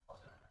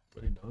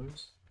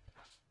$20.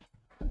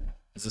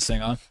 Is this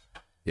thing on?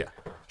 Yeah.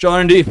 John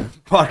R&D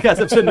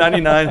podcast episode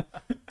 99.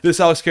 This is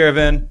Alex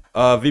Caravan,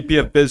 VP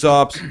of Biz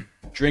Ops,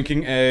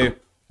 drinking a.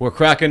 We're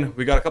cracking.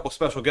 We got a couple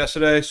special guests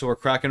today, so we're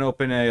cracking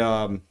open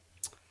a.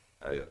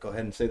 Go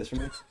ahead and say this for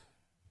me.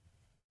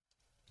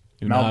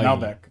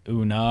 Malbec.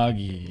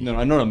 Unagi. No,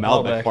 I know the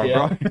Malbec part,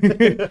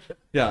 bro.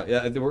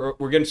 yeah.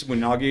 We're getting some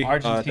unagi.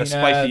 Argentina, the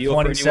spicy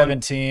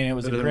 2017. It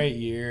was a great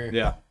year.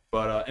 Yeah,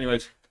 but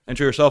anyways,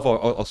 intro yourself.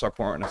 I'll start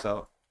pouring this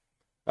out.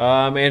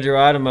 I'm Andrew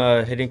Aydt. I'm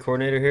a hitting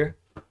coordinator here.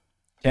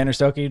 Tanner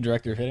Stokey,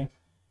 director of hitting.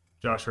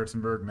 Josh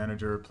Herzenberg,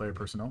 manager, player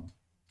personnel.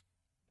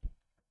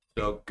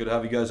 So good to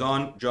have you guys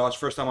on. Josh,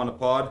 first time on the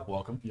pod.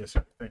 Welcome. Yes,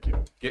 sir. Thank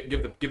you.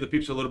 Give the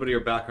peeps a little bit of your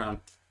background.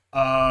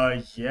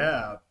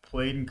 Yeah.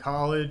 Played in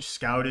college,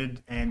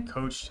 scouted, and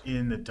coached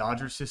in the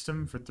Dodger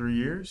system for 3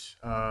 years.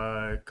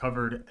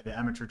 Covered the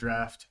amateur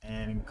draft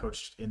and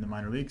coached in the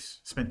minor leagues.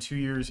 Spent 2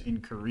 years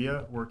in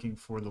Korea working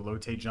for the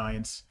Lotte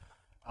Giants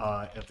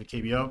of the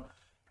KBO,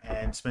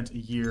 and spent a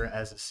year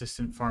as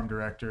assistant farm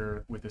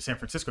director with the San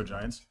Francisco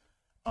Giants.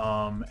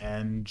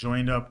 And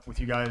joined up with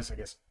you guys, I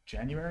guess,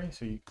 January.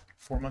 So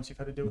 4 months you've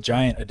had to do with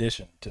Giant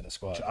addition to the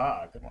squad.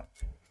 good one.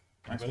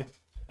 Nice.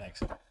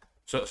 Thanks.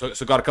 So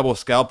got a couple of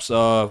scalps.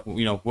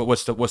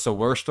 What's the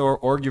worst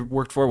org you've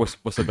worked for?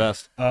 What's the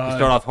best? You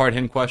start off hard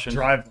hitting questions.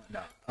 Driveline.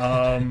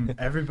 No.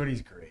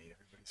 Everybody's great.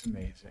 Everybody's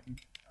amazing.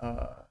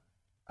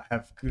 I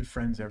have good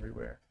friends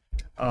everywhere.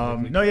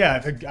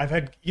 I've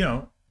had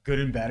good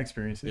and bad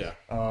experiences.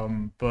 Yeah.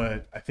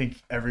 But I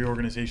think every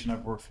organization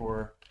I've worked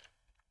for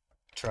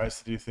tries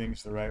to do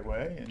things the right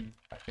way, and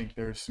I think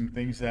there's some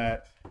things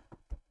that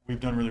we've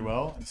done really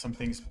well, and some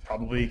things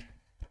probably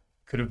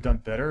could have done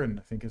better, and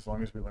I think as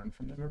long as we learn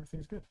from them,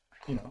 everything's good.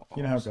 You know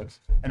how it goes.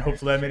 And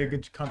hopefully I made a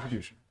good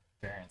contribution.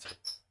 Fair answer.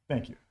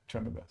 Thank you.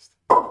 Try my best.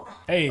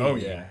 Hey. Oh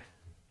yeah.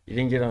 You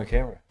didn't get on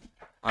camera.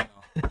 I know.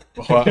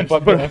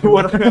 but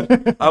what?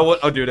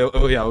 Dude. I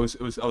was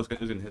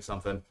gonna hit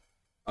something.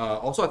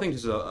 Also, I think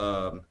this is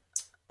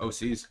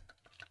OCs.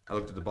 I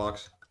looked at the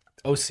box.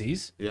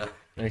 OCs? Yeah.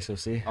 Thanks,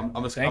 OC.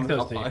 I'll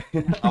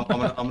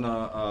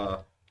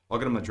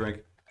get him a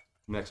drink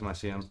next time I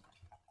see him,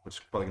 which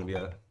is probably gonna be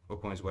at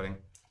Oakland's wedding.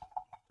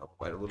 I'll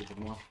bite a little bit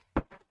more.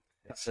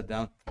 Yeah, sit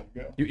down.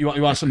 You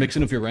want some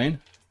mixing of your rain?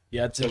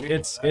 Yeah,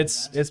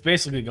 it's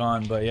basically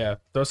gone, but yeah,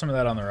 throw some of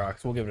that on the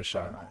rocks. We'll give it a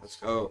shot. Let's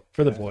go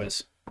for the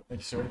boys. Thank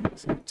you, sir.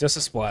 Just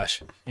a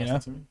splash, you know.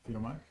 If you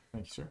don't mind.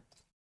 Thank you,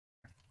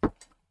 sir.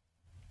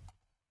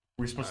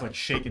 We're supposed to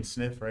shake and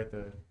sniff, right?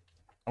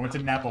 I went to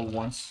Napa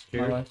once in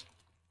my life.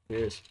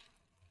 Cheers.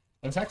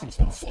 That's actually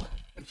smell.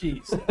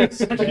 Jeez.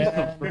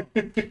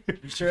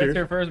 You sure that's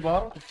your first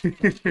bottle?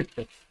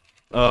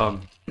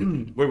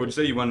 Wait, what'd you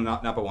say? You went to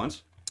Napa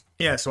once?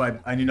 Yeah, so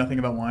I knew nothing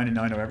about wine, and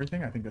now I know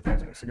everything. I think that's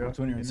 5 years ago. That's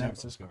when you were in San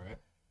Francisco, right?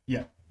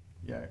 Yeah.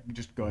 You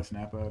just go out to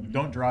Napa.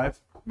 Don't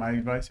drive. My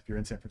advice, if you're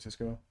in San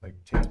Francisco,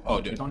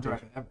 dude, don't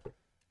drive ever.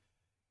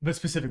 But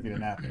specifically to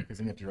Napa, because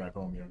then you have to drive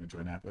home. You don't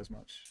enjoy Napa as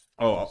much.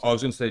 Oh, I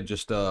was gonna say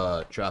just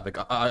traffic.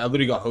 I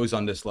literally got hosed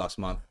on this last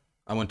month.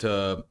 I went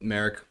to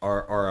Merrick,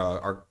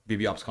 our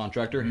BB Ops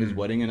contractor, his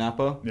wedding in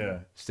Napa. Yeah.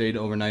 Stayed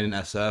overnight in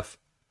SF.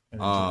 And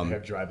then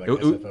have to drive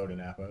SFO to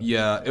Napa.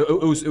 Yeah,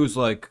 it was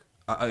like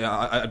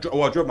I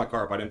drove my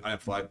car up. I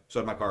didn't fly. So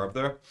I had my car up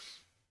there,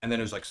 and then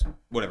it was like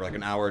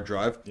an hour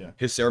drive. Yeah.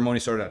 His ceremony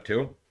started at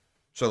 2,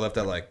 so I left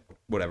at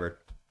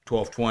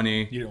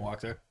 12:20. You didn't walk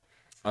there?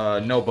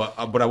 No, but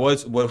I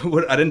was.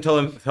 I didn't tell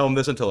him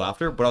this until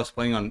after. But I was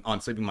planning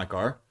on sleeping in my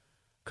car,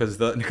 because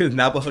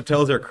Napa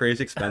hotels are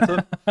crazy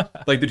expensive.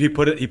 Dude, he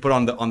put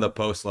on the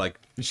post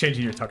He's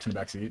changing your tux in the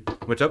back seat.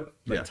 What's up?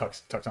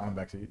 Tux on the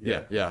back seat.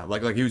 Yeah.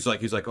 He's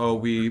like, oh,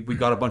 we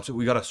got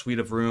a suite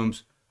of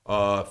rooms,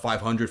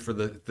 500 for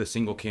the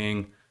single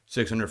king,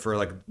 600 for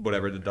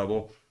the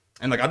double,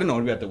 and I didn't know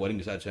anybody at the wedding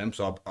besides him,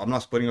 so I'm not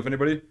splitting with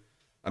anybody.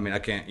 I mean, I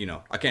can't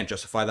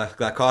justify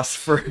that cost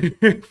for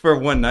for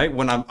one night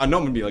when I know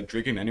I'm gonna be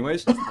drinking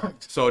anyways.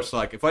 So it's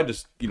if I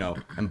just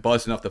am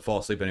buzzed enough to fall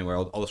asleep anywhere,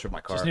 I'll just rip my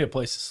car. Just need a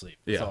place to sleep.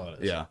 That's all it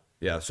is.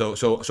 Yeah. So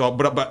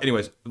but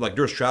anyways, there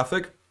was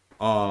traffic.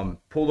 Pulled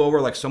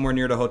over somewhere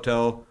near the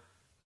hotel,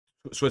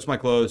 switched my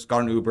clothes,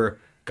 got an Uber,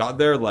 got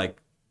there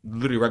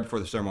literally right before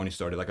the ceremony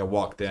started. I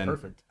walked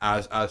in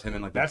as him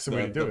and that's the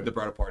way to do it. The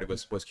bridal party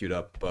was queued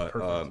up, but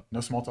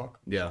no small talk.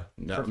 Yeah.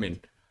 I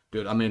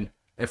mean,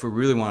 if we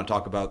really want to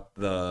talk about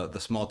the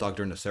small talk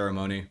during the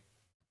ceremony,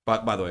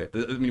 by the way,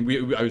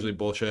 I usually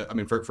bullshit. I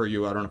mean, for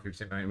you, I don't know if you've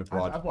seen my with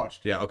Rod. I've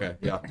watched. Yeah, okay,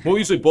 yeah. We'll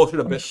usually bullshit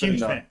a bit. Huge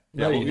fan.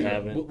 No, you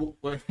haven't.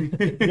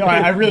 No,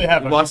 I really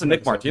have. We lost the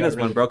Nick Martinez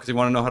one, bro, because you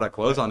want to know how to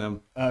close on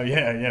him.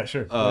 Yeah,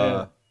 sure.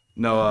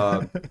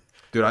 No,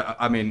 dude,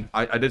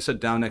 I did sit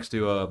down next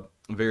to a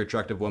very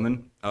attractive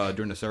woman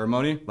during the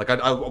ceremony.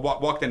 I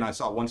walked in, and I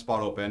saw one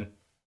spot open.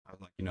 I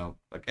was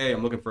hey,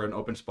 I'm looking for an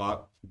open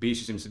spot. B,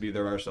 she seems to be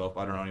there by herself.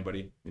 I don't know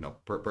anybody.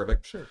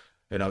 Perfect. Sure.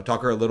 Talk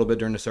to her a little bit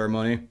during the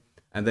ceremony,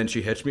 and then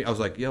she hitched me. I was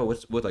like, yo,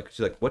 what's she's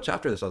like, what's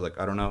after this? I was like,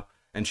 I don't know.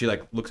 And she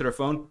looks at her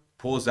phone,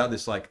 pulls out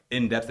this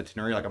in-depth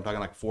itinerary. I'm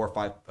talking 4 or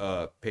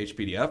 5 page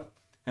PDF,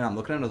 And I'm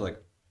looking at it, I was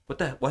like, what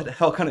the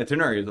hell kind of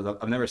itinerary is this?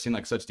 I've never seen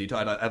like such detail.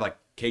 I had like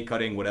cake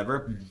cutting,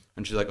 whatever.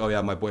 And she's like, oh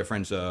yeah, my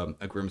boyfriend's a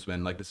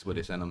groomsman. Like this is what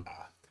they sent him.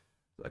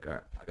 Like, all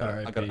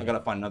right, I gotta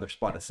find another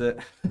spot to sit.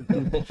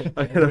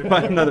 I gotta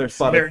find another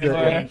spot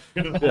to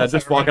sit. Yeah,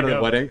 just walk out of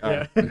the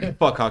wedding.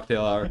 Fuck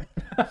cocktail hour.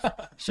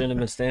 Shouldn't have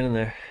been standing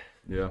there.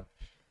 Yeah.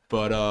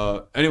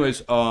 But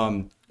anyways,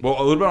 well,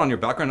 a little bit on your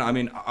background. I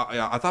mean,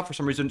 I thought for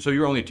some reason, so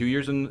you were only 2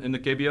 years in the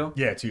KBO?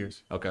 Yeah, 2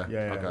 years. Okay.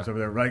 Yeah. Okay. I was over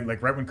there right when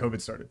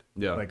COVID started.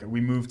 Yeah. Like I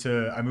moved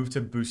to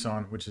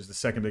Busan, which is the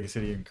second biggest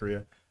city in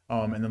Korea.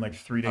 And then like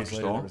 3 days After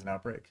later Seoul? there was an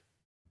outbreak.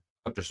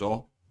 After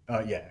Seoul?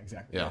 Yeah,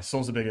 exactly. Yeah.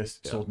 Seoul's the biggest.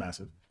 Yeah. Seoul's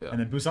massive. Yeah. And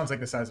then Busan's like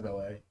the size of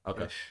LA.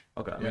 Okay.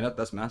 Okay. I mean, Yeah.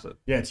 that's massive.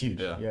 Yeah, it's huge.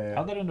 Yeah.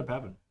 How'd that end up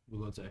happening?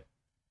 Let's say.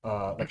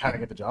 Like how to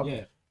get the job?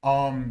 Yeah.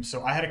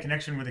 So I had a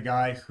connection with a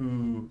guy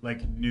who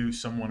like knew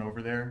someone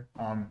over there.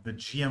 The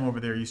GM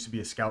over there used to be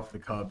a scout for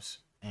the Cubs,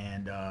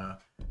 and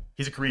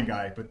he's a Korean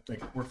guy, but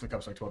like worked for the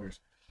Cubs for like 12 years.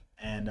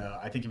 And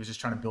I think he was just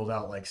trying to build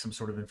out like some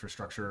sort of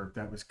infrastructure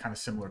that was kind of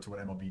similar to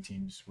what MLB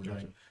teams were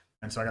doing.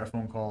 And so I got a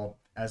phone call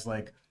as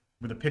like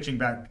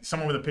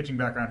someone with a pitching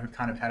background who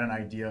kind of had an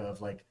idea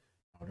of like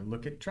how to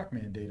look at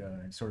TrackMan data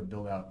and sort of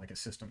build out like a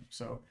system.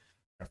 So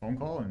I got a phone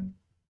call and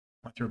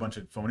went through a bunch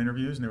of phone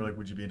interviews, and they were like,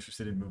 would you be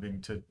interested in moving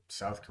to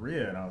South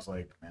Korea? And I was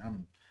like, man,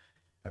 I'm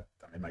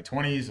in my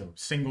 20s, I'm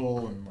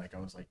single, and like I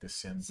was like,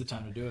 this It's the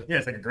time to do it. yeah,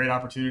 it's like a great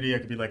opportunity. I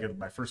could be like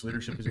my first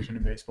leadership position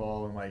in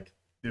baseball, and like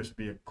this would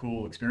be a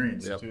cool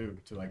experience too,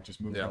 to like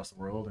just move across the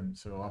world. And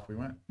so off we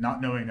went, not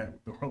knowing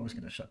that the world was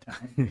going to shut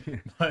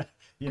down. But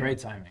Great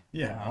timing.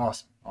 Yeah,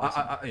 awesome.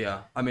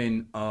 I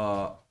mean,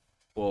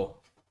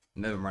 well,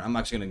 never mind. I'm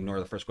actually gonna ignore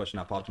the first question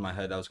that popped in my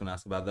head. I was gonna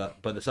ask about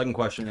that, but the second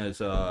question is,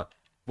 so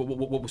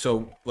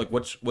like,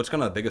 what's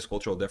kind of the biggest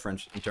cultural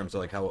difference in terms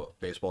of like how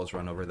baseball is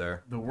run over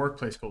there? The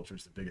workplace culture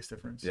is the biggest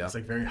difference. Yeah. It's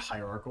like very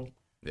hierarchical.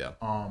 Yeah.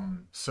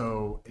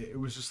 So it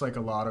was just like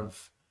a lot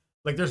of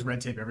like there's red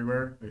tape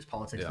everywhere. There's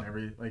politics in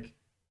every like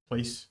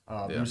place.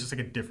 It was just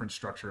like a different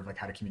structure of like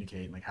how to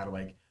communicate and like how to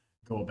like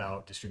go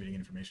about distributing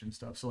information and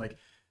stuff. So like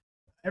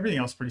everything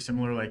else is pretty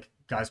similar. Like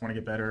guys want to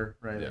get better,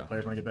 right? Yeah. Like,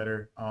 players want to get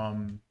better.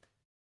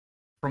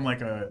 From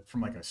like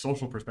a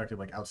social perspective,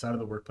 like outside of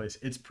the workplace,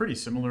 it's pretty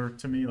similar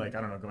to me. Like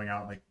I don't know, going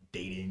out and like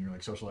dating or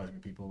like socializing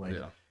with people.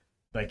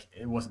 Like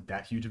it wasn't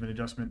that huge of an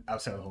adjustment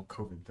outside of the whole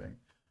COVID thing.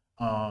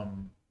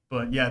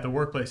 But yeah, the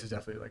workplace is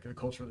definitely like a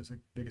culture that's the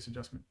biggest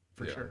adjustment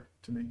for sure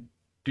to me.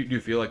 Do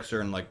you feel like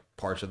certain like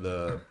parts of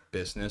the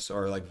business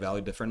are like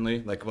valued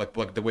differently? Like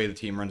the way the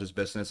team runs its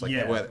business,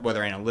 like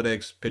whether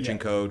analytics, pitching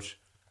coach,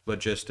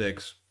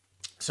 logistics.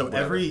 So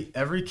every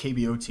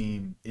KBO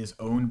team is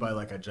owned by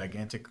like a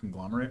gigantic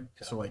conglomerate.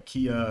 Yeah. So like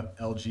Kia,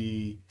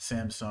 LG,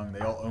 Samsung, they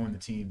all own the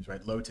teams,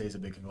 right? Lotte is a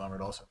big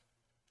conglomerate also.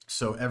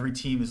 So every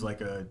team is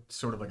like a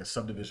sort of like a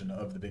subdivision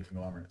of the big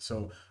conglomerate.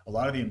 So a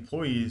lot of the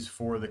employees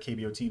for the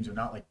KBO teams are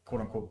not like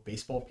quote unquote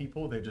baseball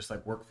people. They just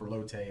like work for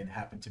Lotte and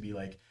happen to be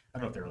like, I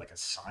don't know if they're like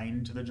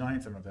assigned to the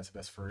Giants. I don't know if that's the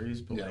best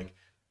phrase, but like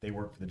they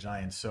work for the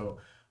Giants. So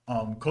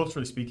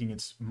culturally speaking,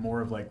 it's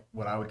more of like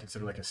what I would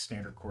consider like a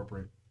standard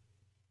corporate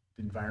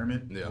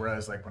environment.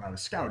 Whereas like when I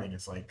was scouting,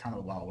 it's like kind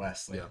of the Wild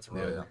West. Like it's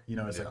road, you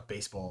know, it's like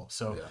baseball.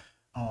 So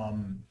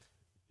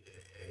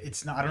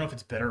it's not, I don't know if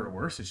it's better or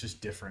worse. It's just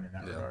different in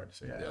that regard.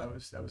 So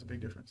that was a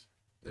big difference.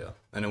 Yeah.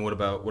 And then what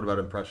about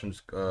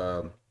impressions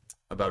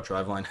about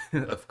Driveline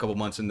a couple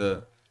months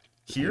into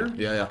here?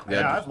 Yeah.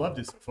 I've loved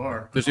it so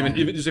far. There's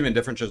even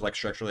differences like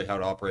structurally how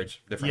it operates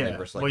differently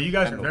versus like. Well, you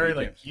guys are very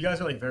like you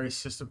guys are like very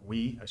system.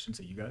 I shouldn't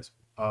say you guys.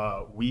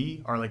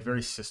 We are like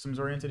very systems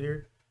oriented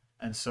here.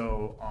 And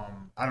so,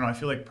 I don't know, I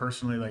feel like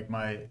personally, like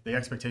the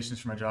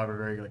expectations for my job are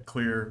very like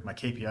clear. My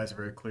KPIs are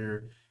very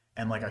clear.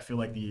 And like, I feel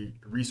like the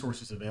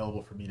resources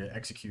available for me to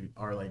execute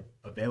are like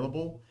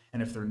available.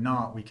 And if they're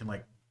not, we can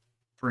like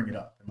bring it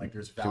up and like,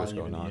 there's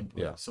value in the input.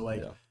 Yeah. So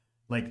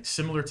like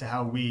similar to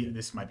how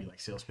this might be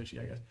like sales pitchy,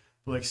 I guess,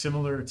 but like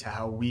similar to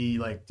how we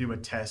like do a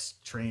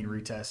test, train,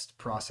 retest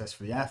process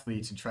for the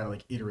athletes and try to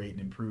like iterate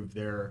and improve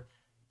their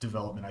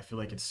development. I feel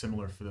like it's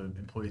similar for the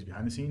employees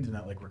behind the scenes, and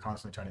that like we're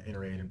constantly trying to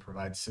iterate and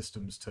provide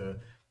systems to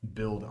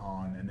build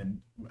on, and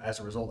then as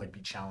a result like be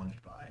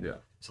challenged by.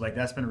 So like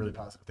that's been a really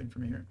positive thing for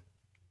me here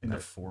in the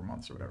 4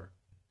 months or whatever.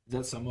 Is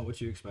that somewhat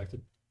what you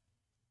expected?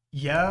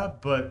 Yeah,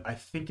 but I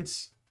think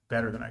it's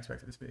better than I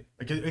expected it to be.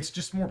 Like it's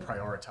just more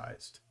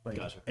prioritized. Like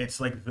it's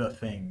like the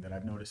thing that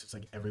I've noticed. It's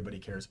like everybody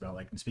cares about.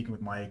 Like I'm speaking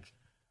with Mike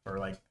or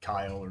like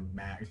Kyle or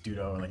Matt,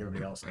 Dudo, or like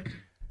everybody else.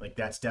 Like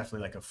that's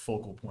definitely like a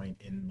focal point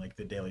in like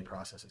the daily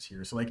processes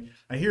here. So like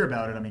I hear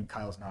about it. I mean,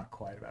 Kyle's not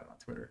quiet about it on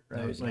Twitter,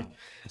 right? No, like not.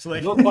 So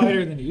like a little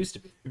quieter than he used to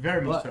be.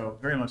 Very much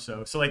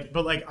so. So like,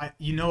 but like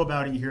you know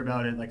about it, you hear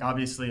about it. Like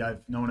obviously,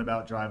 I've known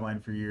about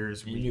Driveline for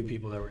years. You knew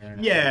people that were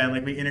internet. Yeah, and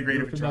like we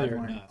integrated with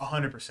Driveline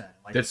 100%.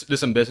 Like there's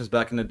some business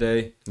back in the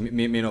day.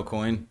 Me and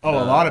O'Coin. Oh,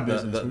 a lot of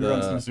business. We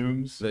run some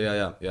Zooms.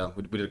 Yeah.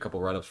 We did a couple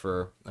write-ups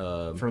for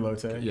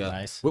Lotte. Yeah,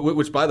 nice.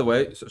 Which by the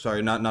way,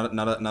 sorry, not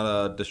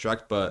a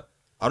distract, but.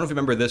 I don't know if you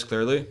remember this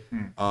clearly,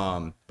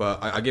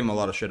 but I gave him a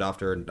lot of shit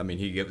after. I mean,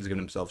 he was giving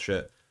himself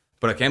shit.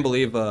 But I can't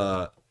believe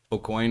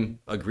O'Coin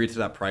agreed to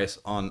that price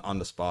on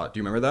the spot. Do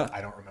you remember that?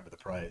 I don't remember the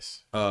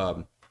price.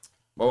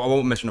 Well, I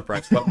won't mention the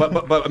price,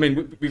 but I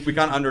mean, we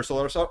kind of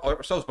undersold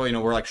ourselves, but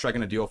we're like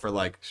striking a deal for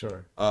like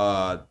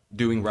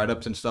doing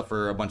write-ups and stuff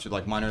for a bunch of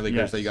like minor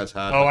leaguers that you guys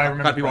had. Oh, I kind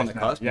remember of people on the now.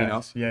 cusp,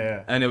 Yes.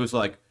 Yeah. And it was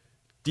like,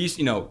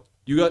 decent,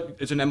 you got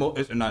it's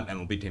not an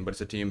MLB team, but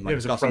it's a team. Like, it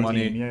was it's a got some pro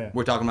money. team, yeah.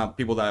 We're talking about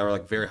people that are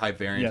like very high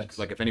variance. Yes.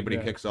 Like if anybody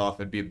kicks off,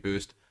 it'd be a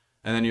boost.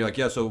 And then you're like,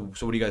 so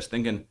what are you guys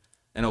thinking?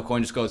 And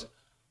O'Coin just goes,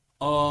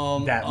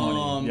 that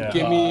money,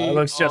 give me. It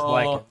looks just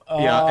like him.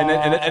 Yeah, and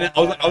then I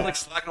was like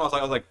slacking. I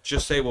was like,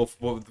 just say we'll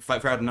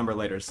figure out a number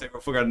later.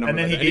 We'll figure out a number. And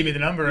then later. he gave me the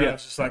number, and I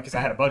was just like, because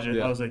I had a budget.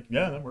 Yeah. I was like,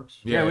 yeah, that works.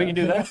 Yeah, we can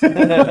do that.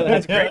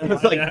 That's great.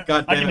 It's like,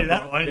 God I damn can it. do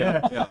that one.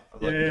 Yeah. Yeah. I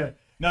was like, Yeah.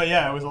 No,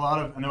 yeah, it was a lot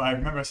of. I know. I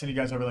remember I sent you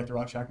guys over like the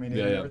Rock Shack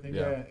Mania and everything.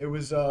 yeah. It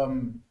was.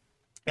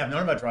 Yeah, I've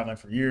known about Driveline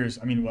for years.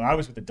 I mean, when I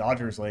was with the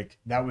Dodgers, like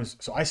that was.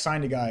 So I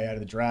signed a guy out of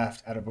the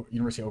draft out of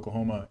University of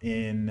Oklahoma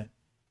in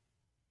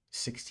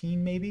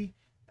 16 maybe,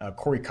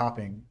 Corey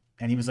Copping,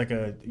 and he was a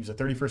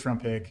 31st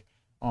round pick.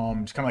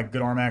 Just kind of like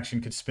good arm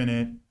action, could spin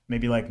it,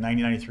 maybe like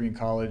 90, 93 in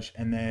college.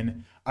 And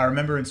then I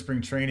remember in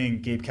spring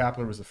training, Gabe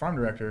Kapler was the farm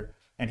director,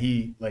 and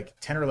he like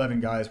 10 or 11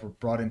 guys were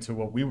brought into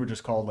what we were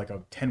just called like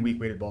a 10-week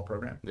weighted ball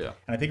program. Yeah.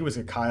 And I think it was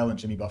Kyle and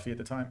Jimmy Buffy at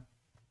the time.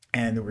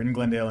 And they were in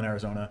Glendale in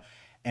Arizona.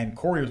 And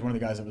Corey was one of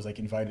the guys that was like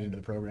invited into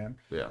the program.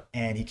 Yeah.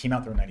 And he came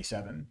out there in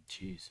 97.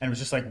 Jeez. And it was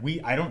just like,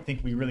 I don't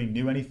think we really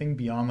knew anything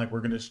beyond like, we're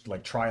going to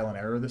like trial and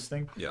error this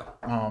thing. Yeah.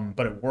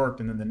 But it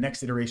worked. And then the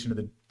next iteration of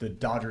the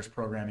Dodgers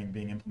programming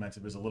being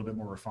implemented was a little bit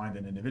more refined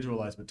and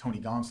individualized, but Tony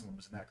Gonsolin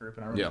was in that group.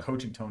 And I remember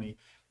coaching Tony,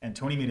 and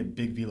Tony made a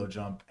big velo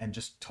jump and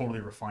just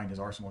totally refined his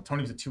arsenal.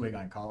 Tony was a two-way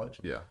guy in college.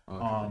 Yeah.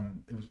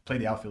 Played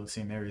the outfield the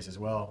same areas as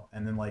well.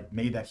 And then like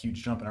made that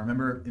huge jump. And I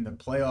remember in the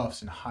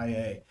playoffs in high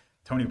A,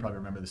 Tony would probably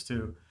remember this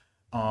too.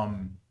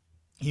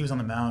 He was on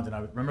the mound, and I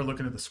remember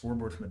looking at the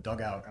scoreboard from the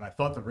dugout, and I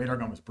thought the radar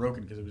gun was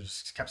broken because it was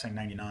just kept saying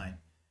 99.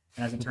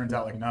 And as it turns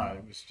out, like, no,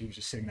 he was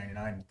just sitting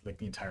 99 like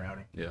the entire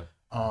outing. Yeah.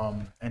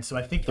 And so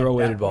I think Throw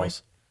weighted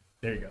balls.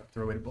 There you go,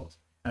 throw weighted balls.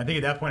 And I think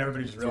at that point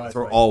everybody just realized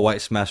Throw like, all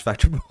white smash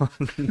factor balls.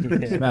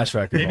 Smash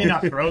factor maybe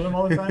balls. not throw them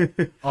all the time,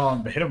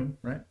 but hit them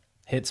right.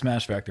 Hit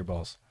smash factor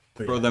balls.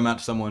 But Throw them at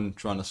someone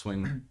trying to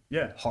swing.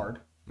 yeah, hard.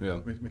 Yeah.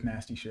 With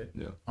nasty shit.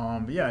 Yeah.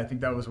 But yeah, I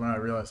think that was when I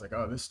realized like,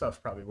 oh, this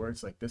stuff probably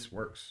works. Like this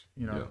works,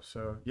 Yeah.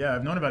 So yeah,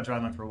 I've known about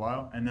Driveline for a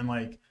while, and then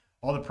like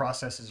all the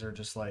processes are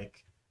just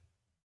like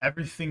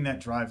everything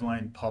that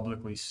Driveline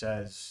publicly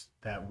says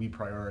that we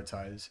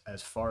prioritize,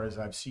 as far as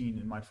I've seen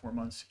in my 4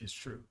 months, is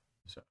true.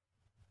 So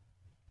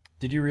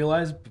Did you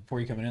realize before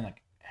you coming in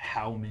like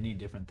how many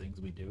different things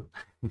we do?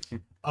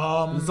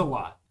 This is a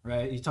lot,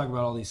 right? You talk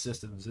about all these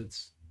systems.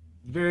 It's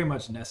very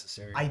much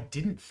necessary. I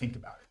didn't think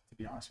about it, to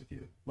be honest with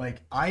you.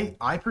 Like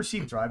I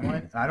perceive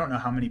Driveline, and I don't know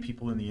how many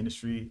people in the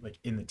industry, like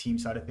in the team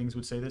side of things,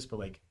 would say this, but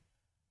like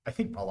I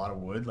think a lot of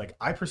would. Like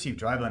I perceive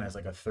Driveline as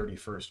like a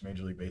 31st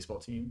Major League Baseball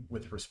team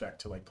with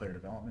respect to like player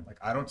development. Like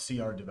I don't see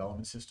our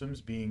development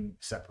systems being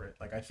separate.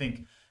 Like I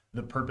think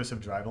the purpose of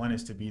Driveline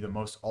is to be the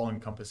most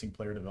all-encompassing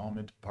player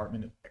development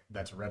department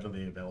that's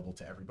readily available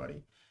to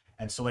everybody.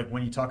 And so like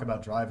when you talk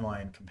about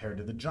Driveline compared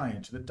to the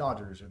Giants or the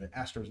Dodgers or the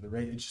Astros or the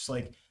Rays, it's just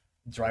like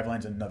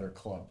Driveline's another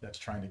club that's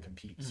trying to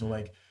compete. Mm-hmm. So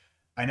like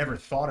I never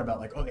thought about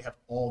like, oh, they have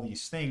all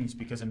these things,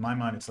 because in my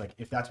mind it's like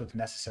if that's what's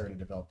necessary to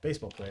develop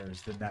baseball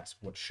players, then that's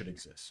what should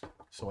exist.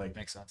 So like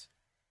Makes sense.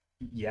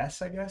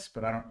 Yes, I guess,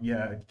 but I don't.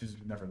 Yeah, it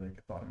just never like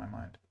a thought in my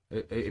mind.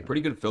 A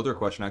pretty good filter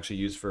question actually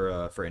used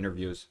for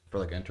interviews for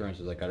like interns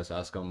is like I just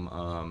ask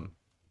them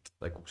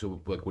like what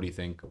do you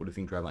think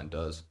Driveline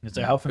does? It's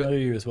like how familiar are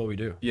you with what we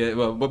do? Yeah,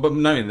 well, but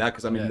not even that,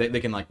 because I mean Yeah. they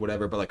can like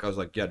whatever, but like I was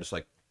like, yeah, just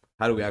like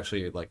how do we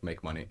actually like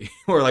make money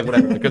or like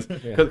whatever, because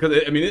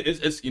I mean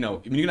it's you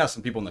know, I mean, you can ask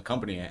some people in the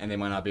company and they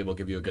might not be able to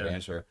give you a good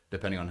answer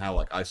depending on how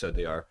like I said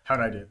they are. How'd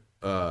I do?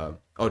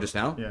 Oh, just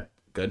now? Yeah.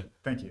 Good.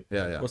 Thank you.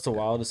 Yeah. What's the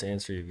wildest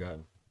answer you've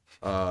gotten?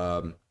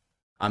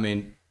 I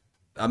mean,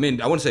 I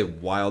wouldn't say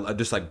wild,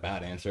 just like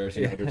bad answers.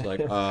 You know, just like,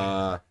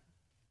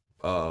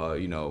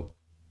 you know,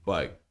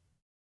 like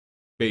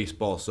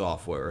baseball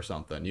software or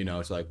something. You know,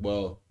 it's like,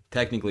 well,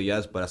 technically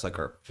yes, but that's like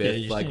our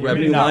fifth like you're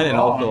revenue really not line, and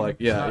wrong. also like,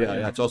 yeah.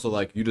 Yeah. It's also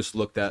like you just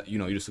looked at, you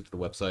know, the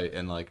website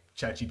and like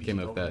ChatGPT came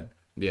up with built that.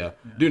 Yeah,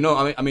 dude.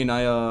 No, I mean,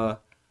 I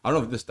don't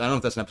know if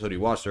that's an episode you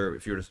watched, or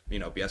if you were just, you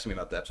know, be asking me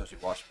about the episodes you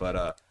watched,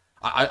 but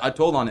I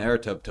told on air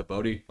to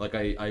Bodie, like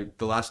I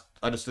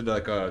just did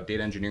like a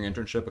data engineering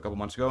internship a couple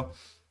months ago,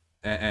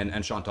 and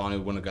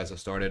Shantanu, one of the guys that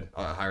started,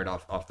 hired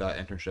off that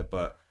internship,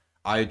 but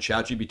I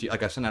ChatGPT,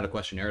 like I sent out a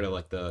questionnaire to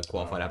like the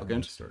qualified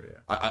applicants.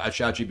 I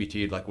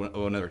ChatGPT'd like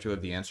one or two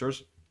of the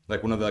answers,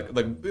 like one of the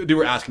like they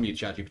were asking me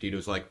ChatGPT, it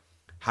was like,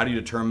 how do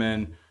you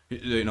determine,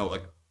 you know,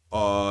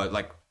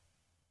 like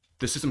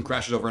the system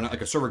crashes overnight,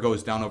 like a server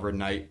goes down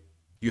overnight,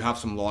 you have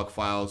some log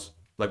files.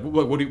 Like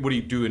what do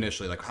you do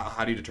initially? Like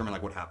how do you determine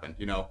like what happened?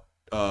 You know,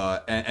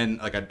 and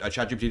like I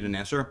ChatGPT'd an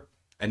answer,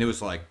 and it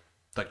was like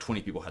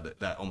 20 people had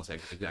that almost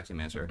like exact same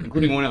answer,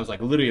 including one I was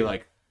like literally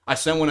like I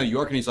sent one to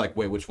York, and he's like,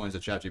 wait, which one's the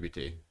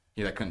ChatGPT?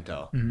 Yeah, I couldn't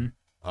tell. Mhm.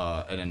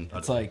 And then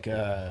It's like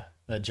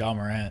that John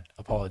Morant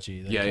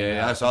apology. That came I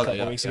out saw a that. couple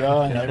Yeah, weeks yeah,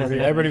 ago, and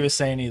yeah. everybody was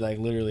saying he like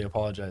literally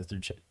apologized through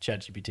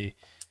ChatGPT.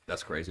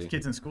 That's crazy.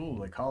 Kids in school,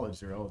 like college,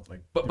 they're all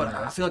like. But doing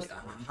I that feel like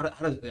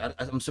stuff.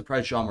 I'm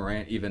surprised John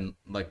Morant even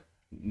like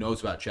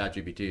knows about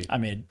ChatGPT. I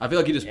mean, I feel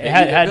like he just it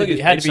had to be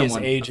his I feel like he just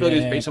paid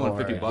agent someone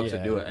or, $50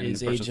 to do it, and his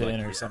the person's agent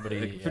like, or somebody.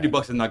 like, yeah.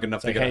 $50 is not good enough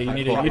It's to like, get. hey, a you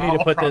need high to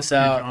quality- put this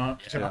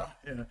out.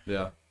 Yeah.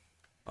 Yeah.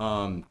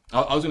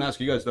 I was gonna ask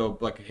you guys though,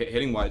 like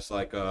hitting wise,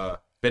 like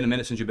been a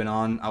minute since you've been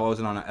on. I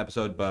wasn't on an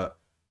episode, but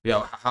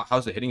yeah,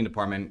 how's the hitting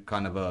department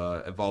kind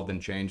of evolved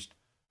and changed?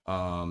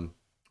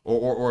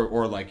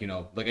 Or like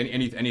like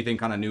anything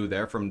kind of new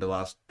there from the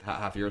last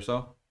half year or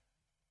so?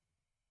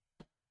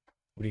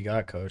 What do you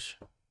got, Coach?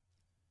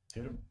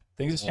 Hit 'em.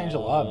 Things have changed a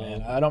lot,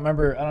 man. I don't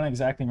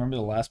exactly remember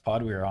the last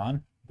pod we were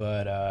on,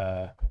 but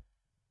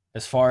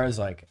as far as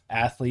like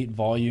athlete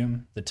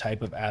volume, the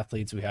type of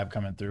athletes we have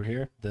coming through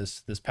here,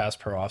 this past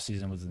pro off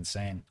season was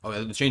insane. Oh,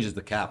 it changes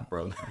the cap,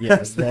 bro. Yeah,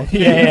 that's a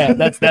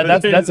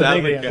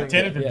big thing.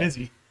 Tanner's been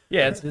busy.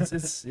 Yeah, it's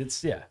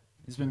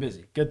been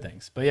busy. Good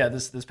things. But yeah,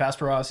 this past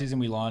pro off season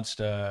we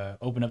launched,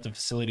 opened up the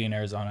facility in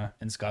Arizona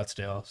in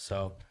Scottsdale.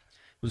 So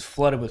it was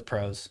flooded with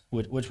pros,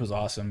 which was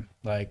awesome.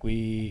 Like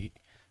we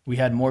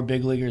had more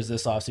big leaguers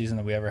this off season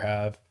than we ever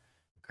have.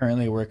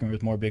 Currently working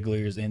with more big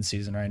leaguers in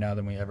season right now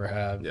than we ever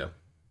have. Yeah.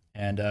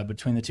 And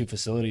between the two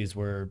facilities,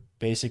 we're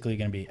basically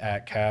going to be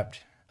at capped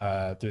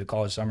through the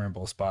college summer in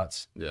both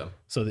spots. Yeah.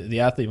 So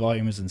the athlete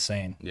volume is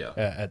insane. Yeah.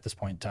 At this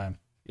point in time.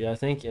 Yeah, I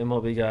think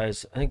MLB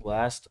guys. I think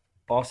last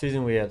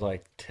offseason we had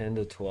like 10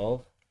 to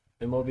 12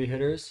 MLB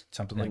hitters,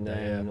 Something like and that.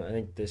 then Yeah. I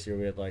think this year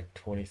we had like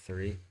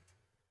 23,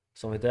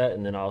 something like that,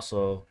 and then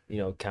also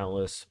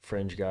countless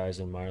fringe guys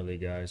and minor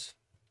league guys.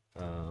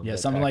 Yeah, that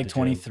something packed like the gym.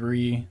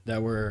 23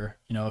 that were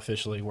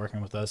officially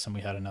working with us, and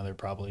we had another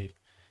probably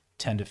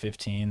 10 to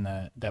 15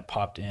 that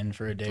popped in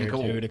for a day or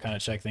Cool. two to kind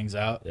of check things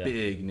out. Yeah.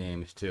 Big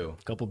names too.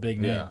 A couple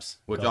big Yeah. names.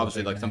 Which Couple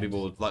obviously big like some names.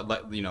 people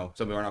like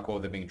some people are not cool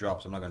with it being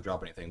dropped, so I'm not gonna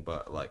drop anything.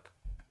 But like,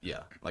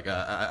 yeah, like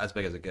as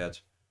big as it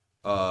gets.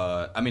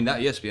 I mean that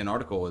ESPN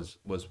article was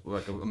like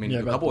a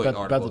about, couple of about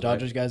articles. the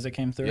Dodgers right? guys that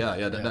came through. Yeah.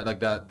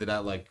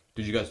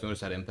 Did you guys notice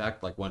that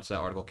impact? Like once that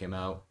article came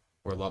out,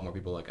 were a lot more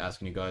people like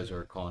asking you guys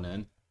or calling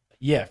in?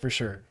 Yeah, for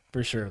sure.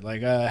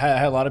 Like I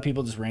had a lot of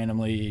people just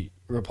randomly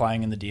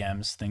replying in the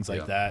DMs, things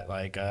like Yeah. that.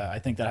 Like I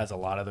think that has a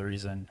lot of the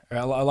reason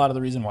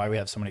why we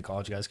have so many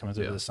college guys coming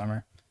through Yeah. this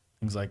summer,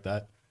 things like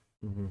that.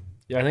 Mm-hmm.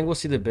 Yeah, I think we'll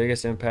see the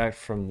biggest impact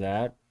from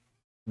that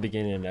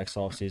beginning of next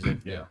off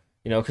season. Yeah.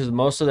 Because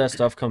most of that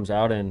stuff comes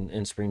out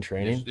in spring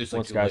training It's, like,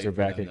 once too guys late are for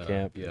back them at to-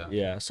 camp.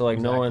 yeah. So like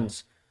no Exactly.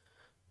 one's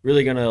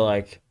really gonna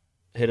like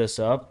hit us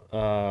up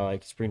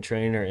like spring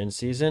training or in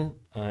season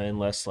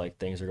unless like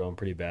things are going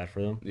pretty bad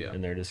for them. Yeah.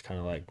 And they're just kind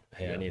of like,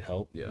 hey, Yeah. I need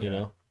help.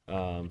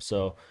 Yeah.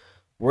 So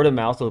word of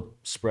mouth will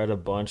spread a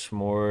bunch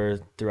more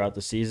throughout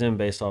the season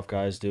based off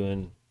guys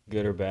doing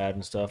good or bad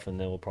and stuff, and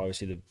then we'll probably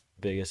see the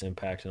biggest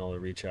impact in all the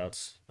reach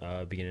outs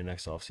beginning of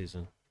next off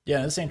season.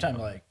 Yeah, at the same time,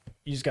 like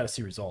you just got to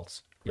see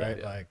results, right?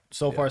 Yeah. Like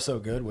so far so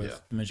good with Yeah.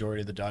 the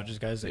majority of the Dodgers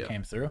guys that Yeah.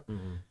 came through.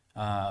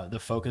 The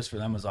focus for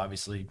them was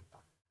obviously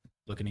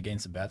looking to gain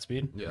some bat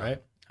speed, Yeah.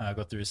 right?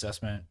 Go through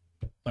assessment,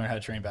 learn how to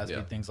train bat speed,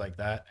 Yeah. things like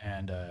that.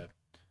 And for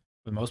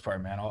the most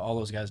part, man, all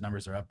those guys'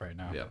 numbers are up right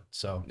now. Yeah.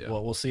 So Yeah.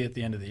 we'll see at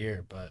the end of the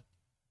year, but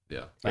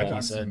Yeah. like I've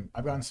you said,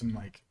 gotten some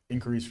like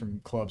inquiries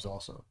from clubs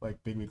also,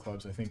 like big league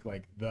clubs. I think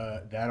like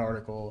that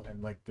article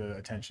and like the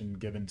attention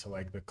given to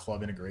like the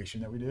club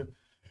integration that we do.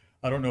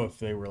 I don't know if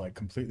they were like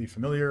completely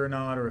familiar or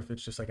not, or if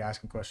it's just like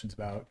asking questions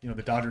about the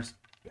Dodgers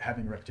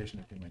having a reputation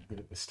of being like good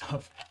at this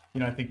stuff.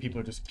 I think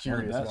people are just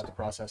curious best. about the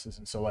processes,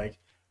 and so like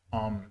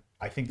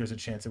I think there's a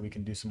chance that we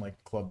can do some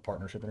like club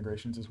partnership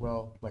integrations as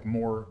well, like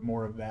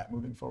more of that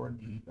moving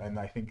forward. And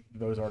I think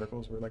those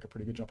articles were like a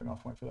pretty good jumping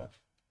off point for that.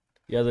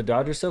 Yeah, the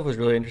Dodger stuff was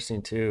really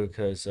interesting too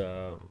because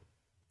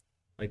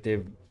like they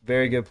have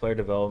very good player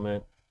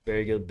development,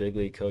 very good big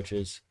league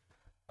coaches,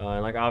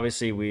 and like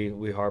obviously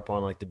we harp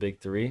on like the big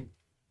three,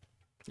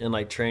 and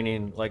like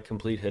training like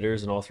complete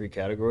hitters in all three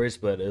categories.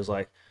 But it was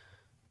like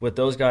with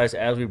those guys,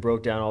 as we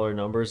broke down all their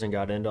numbers and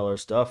got into all their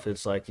stuff,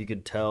 it's like you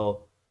could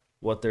tell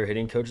what their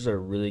hitting coaches are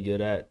really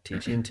good at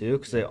teaching too,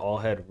 because they all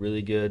had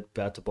really good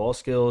bat to ball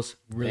skills,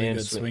 Really and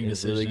good swing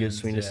and really good decisions,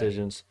 swing yeah.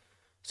 decisions.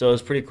 So it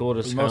was pretty cool to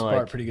for just the kind most of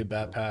part, like pretty good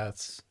bat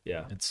paths.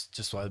 yeah. It's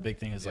just why the big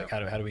thing is like how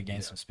do we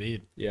gain some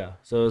speed? Yeah.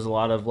 So there's a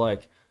lot of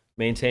like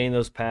maintaining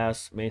those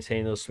pass,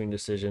 maintaining those swing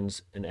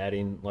decisions, and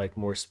adding like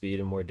more speed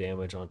and more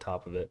damage on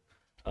top of it.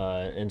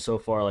 And so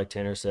far, like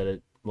Tanner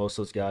said, most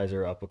of those guys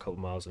are up a couple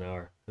miles an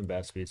hour in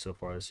bat speed so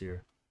far this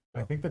year.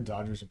 I think the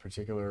Dodgers in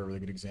particular are a really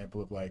good example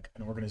of like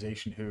an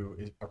organization who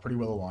are pretty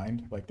well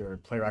aligned, like their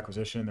player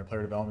acquisition, their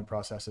player development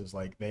processes,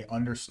 like they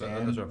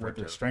understand That's what I've what heard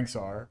their too. strengths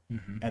are,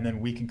 and then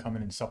we can come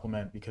in and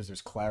supplement because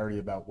there's clarity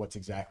about what's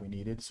exactly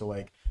needed. So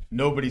like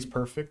nobody's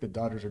perfect. The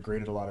Dodgers are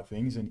great at a lot of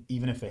things, and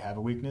even if they have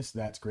a weakness,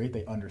 that's great.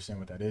 They understand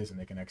what that is and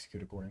they can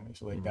execute accordingly.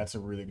 So like that's a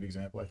really good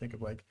example, I think,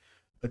 of like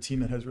a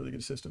team that has really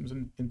good systems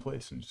in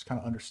place and just kind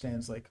of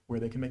understands like where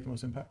they can make the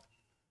most impact.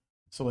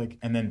 So like,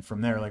 and then from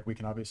there, like we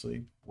can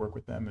obviously work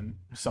with them and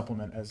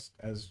supplement as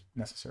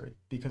necessary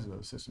because of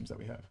those systems that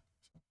we have.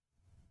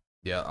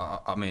 Yeah,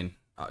 I mean,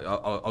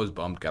 I was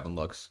bummed Gavin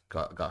Lux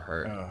got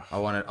hurt. Ugh. I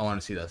want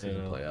to see that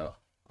season play out.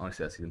 I want to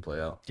see that season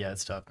play out. Yeah,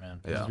 it's tough, man.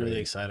 Yeah. I was really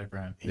excited for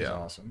him. He's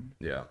awesome.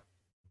 Yeah,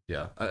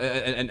 yeah,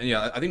 and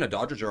yeah, I think the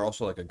Dodgers are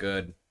also like a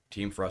good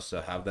team for us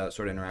to have that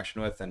sort of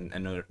interaction with and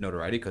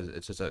notoriety because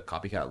it's just a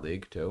copycat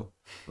league too.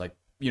 Like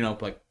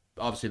like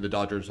obviously the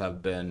Dodgers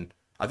have been.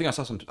 I think I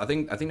saw some. I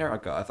think they're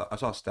like I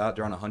saw a stat.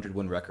 They're on a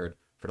 100-win record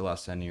for the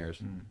last 10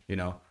 years. And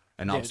Yeah,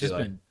 it's obviously just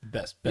like been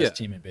best Yeah.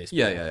 team in baseball.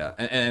 yeah,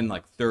 and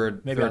like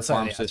third Maybe third outside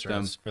farm the Astros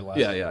system. for the last.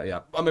 Yeah.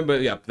 I mean,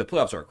 but yeah, the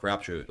playoffs are a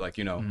crapshoot. Like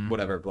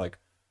whatever. Like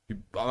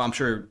I'm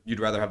sure you'd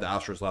rather have the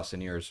Astros last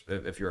 10 years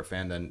if you're a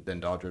fan than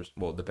Dodgers.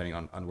 Well, depending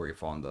on where you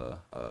fall in the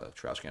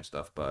trash can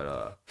stuff.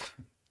 But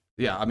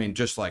yeah, I mean,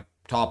 just like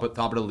top of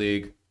the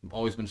league,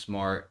 always been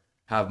smart,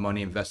 have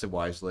money invested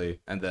wisely,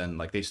 and then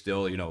like they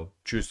still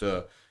choose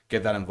to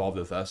get that involved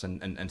with us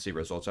and see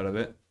results out of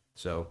it.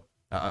 So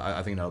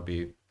I think that'll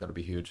be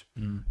huge.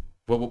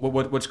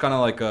 What's kind of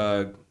like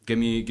give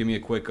me a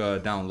quick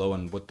down low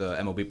on what the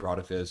MLB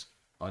product is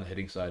on the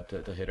hitting side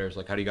to hitters.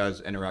 Like how do you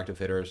guys interact with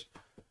hitters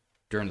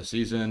during the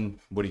season?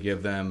 What do you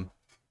give them?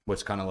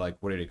 What's kind of like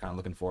what are you kind of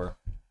looking for?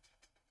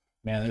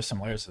 Man, there's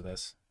some layers to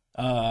this.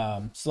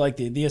 So like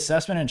the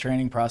assessment and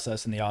training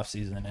process in the off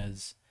season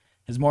is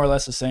more or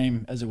less the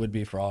same as it would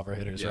be for all of our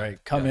hitters,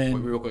 right? Come in.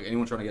 Wait, real quick.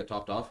 Anyone trying to get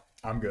topped off?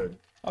 I'm good.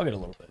 I'll get a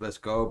little bit. Let's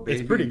go, baby.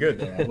 It's pretty good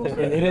though.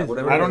 It is.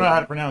 I don't know how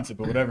to pronounce it,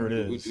 but whatever it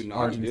is, Do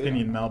not,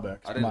 Argentinian Malbec.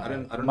 I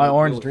didn't My know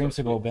orange the deal with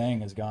dreamsicle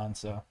bang is gone,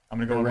 so I'm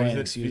gonna go Or what is Rain, it?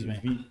 excuse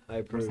me.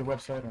 I What's the approve.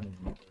 website? I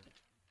don't know.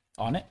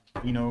 on it,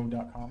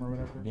 Vino.com or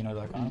whatever.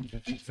 Vino.com.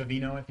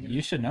 Vivino, I think.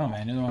 You should know,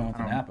 man. You're the one with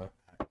the Napa.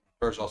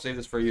 First, I'll save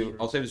this for you.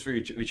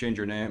 We change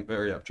your name.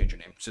 Or yeah, change your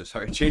name.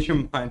 Sorry, change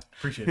your mind.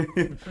 Appreciate it.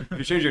 If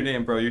you change your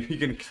name, bro, you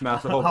can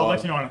smash the whole I'll bottle.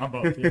 let you know on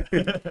both.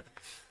 Yeah.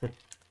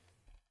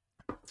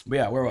 But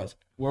yeah, where was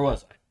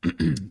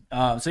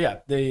I? So yeah,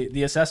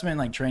 the assessment and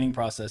like training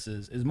process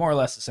is more or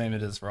less the same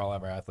it is for all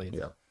of our athletes.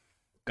 Yeah.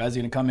 Guys are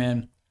gonna come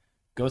in,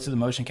 go through the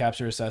motion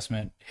capture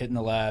assessment, hit in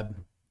the lab,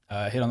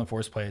 hit on the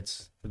force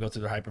plates. They'll go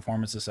through their high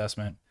performance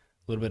assessment,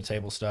 a little bit of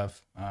table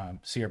stuff,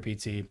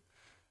 CRPT,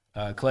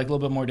 collect a little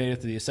bit more data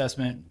through the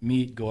assessment,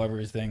 meet, go over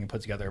everything, and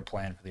put together a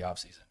plan for the off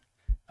season.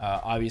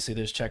 Obviously,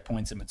 there's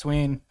checkpoints in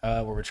between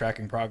where we're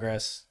tracking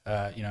progress,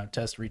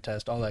 test,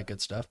 retest, all that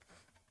good stuff.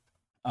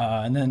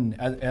 And then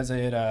as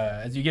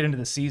you get into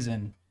the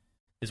season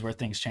is where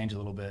things change a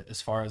little bit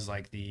as far as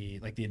like the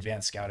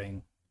advanced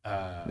scouting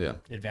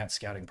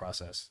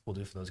process we'll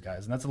do for those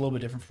guys. And that's a little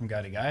bit different from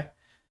guy to guy.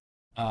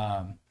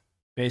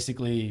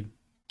 Basically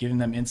giving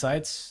them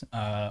insights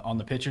on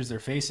the pitchers they're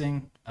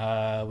facing.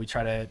 We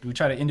try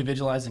to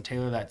individualize and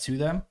tailor that to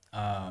them.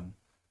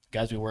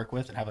 Guys we work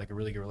with and have like a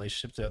really good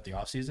relationship throughout the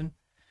off season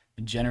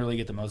and generally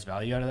get the most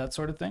value out of that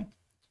sort of thing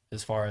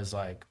as far as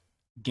like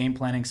game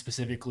planning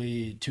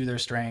specifically to their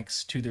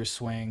strengths, to their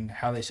swing,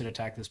 how they should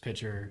attack this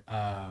pitcher,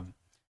 and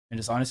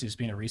just honestly just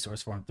being a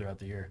resource for them throughout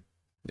the year.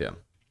 Yeah.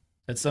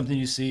 That's something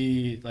you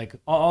see, like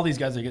all these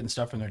guys are getting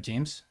stuff from their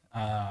teams,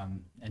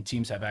 and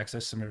teams have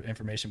access to some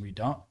information we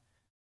don't.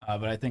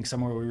 But I think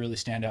somewhere we really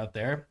stand out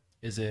there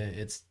is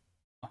it's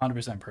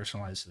 100%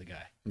 personalized to the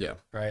guy. Yeah.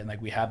 Right. And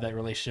like we have that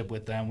relationship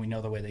with them. We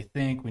know the way they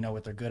think. We know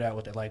what they're good at,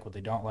 what they like, what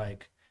they don't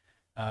like.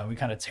 We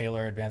kind of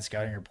tailor advanced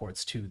scouting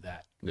reports to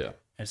that. Yeah.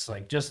 It's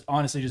like just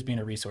honestly just being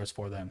a resource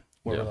for them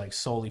where Yeah. we're like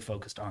solely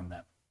focused on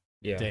them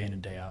Yeah. day in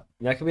and day out.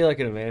 And that could be like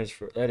an advantage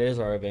that is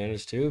our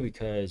advantage too,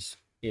 because,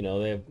 they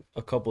have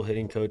a couple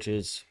hitting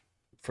coaches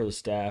for the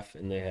staff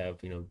and they have,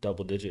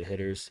 double-digit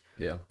hitters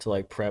Yeah. to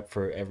like prep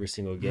for every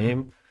single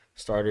game,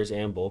 starters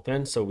and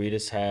bullpen. So we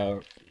just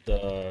have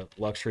the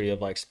luxury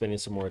of like spending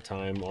some more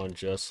time on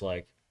just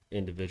like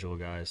individual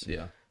guys.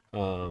 Yeah.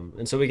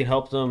 And so we can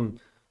help them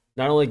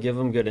not only give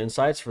them good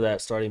insights for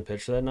that starting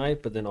pitcher that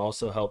night, but then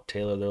also help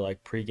tailor their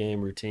like pregame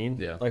routine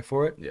like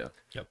for it. Yeah.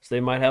 So they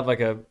might have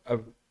like a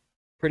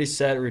pretty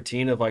set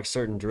routine of like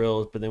certain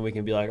drills, but then we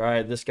can be like, all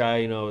right, this guy,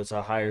 is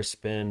a higher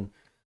spin,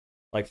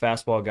 like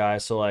fastball guy.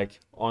 So like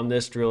on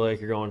this drill, like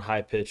you're going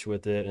high pitch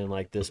with it and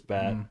like this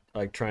bat,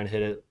 like trying to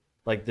hit it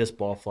like this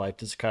ball flight,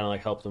 just kind of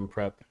like help them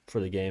prep for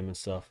the game and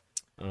stuff.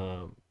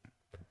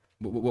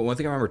 One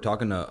thing I remember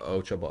talking to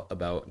Ocha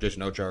about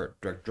Jason Ocha, our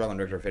Driveline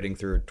director of hitting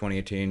through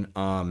 2018,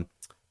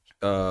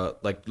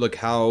 like look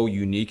how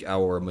unique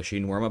our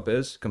machine warm up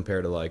is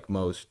compared to like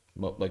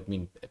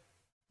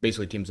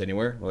basically teams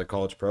anywhere, like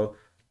college pro.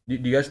 Do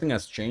you guys think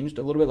that's changed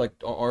a little bit? Like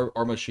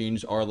our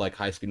machines are like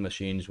high speed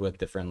machines with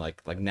different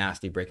like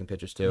nasty breaking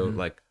pitches too,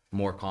 like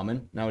more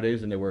common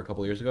nowadays than they were a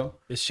couple years ago.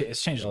 It's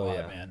changed a lot,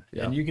 yeah. man.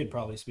 Yeah. And you could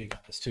probably speak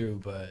on this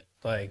too, but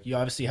like you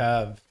obviously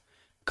have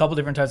a couple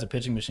different types of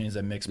pitching machines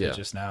that mix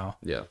pitches now.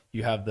 Yeah.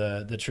 You have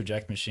the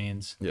traject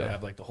machines that Yeah.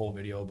 have like the whole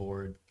video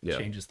board, Yeah.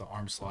 changes the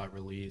arm slot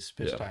release,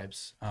 pitch Yeah.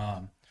 types.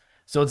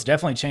 So it's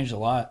definitely changed a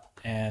lot.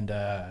 And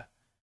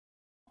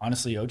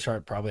honestly,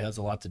 O-chart probably has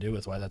a lot to do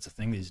with why that's a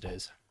thing these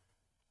days.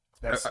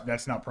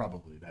 That's not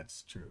probably.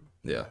 That's true.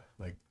 Yeah.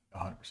 Like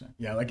 100%.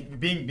 Yeah, like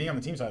being on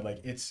the team side, like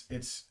it's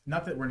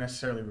not that we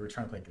were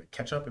trying to play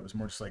catch up. It was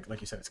more just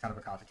like you said, it's kind of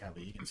a copycat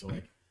league, and so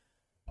like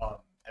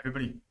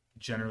everybody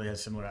generally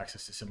has similar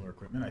access to similar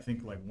equipment. I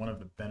think like one of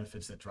the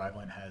benefits that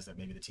Driveline has that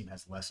maybe the team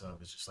has less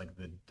of is just like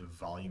the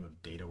volume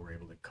of data we're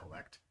able to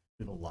collect.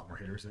 We have a lot more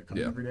hitters that come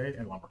in every day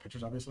and a lot more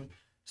pitchers, obviously.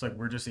 So like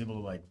we're just able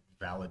to like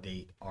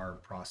validate our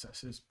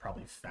processes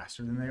probably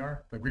faster than they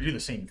are. Like we do the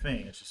same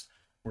thing. It's just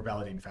we're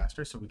validating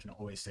faster, so we can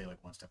always stay like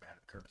one step ahead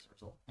of the curve as a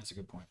result. That's a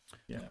good point.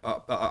 Yeah.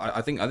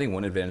 I think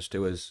one advantage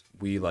too is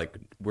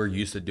we're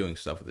used to doing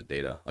stuff with the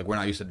data. Like we're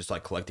not used to just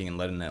like collecting and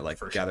letting it like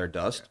gather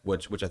dust,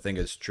 which I think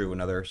is true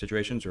in other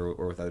situations or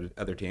with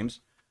other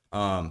teams.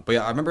 But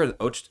yeah, I remember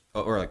Aydt,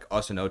 or like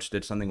us and Aydt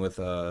did something with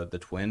the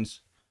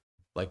Twins,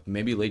 like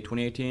maybe late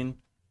 2018.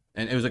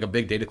 And it was like a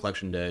big data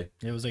collection day.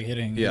 It was like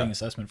hitting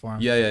assessment for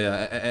him.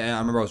 Yeah. And I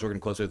remember I was working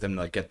closely with him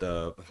to like get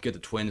the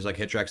Twins like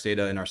HitTrax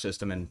data in our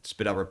system and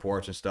spit out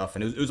reports and stuff.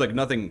 And it was like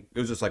nothing. It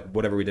was just like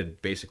whatever we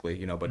did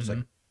basically, but just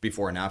like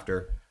before and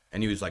after.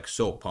 And he was like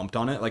so pumped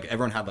on it. Like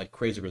everyone had like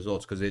crazy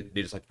results because they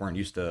just like weren't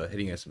used to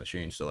hitting against the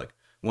machine. So like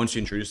once you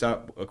introduce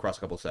that across a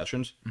couple of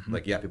sessions,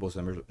 like people's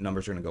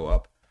numbers are gonna go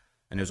up.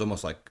 And it was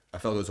almost like I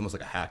felt it was almost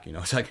like a hack,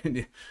 It's like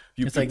you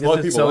like plug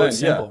this is people so in,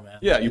 simple, man.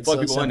 yeah. You It's plug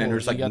so people in, and simple.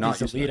 there's like you got not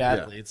these elite used to,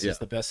 athletes, just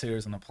the best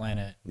hitters on the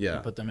planet. Yeah. You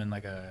put them in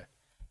like a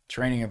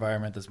training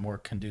environment that's more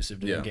conducive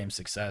to Yeah. in-game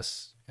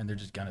success, and they're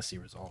just gonna see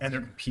results. And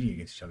they're competing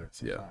against each other at the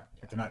same Yeah. time.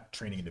 Like they're not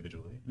training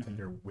individually. Like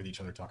they're with each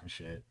other talking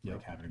shit,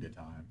 like having a good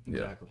time. Yeah.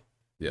 Exactly.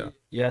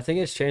 Yeah, I think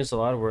it's changed a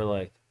lot where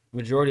like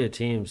majority of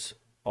teams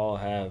all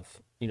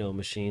have,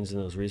 machines and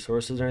those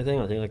resources and everything.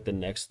 I think like the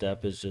next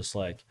step is just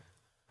like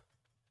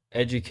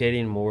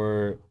educating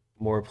more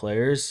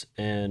players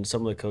and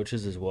some of the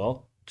coaches as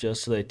well,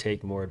 just so they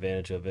take more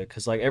advantage of it.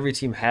 Because like every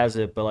team has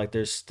it, but like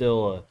there's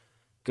still a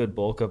good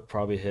bulk of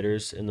probably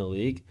hitters in the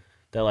league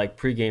that like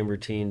pregame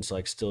routines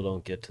like still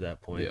don't get to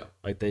that point. Yeah.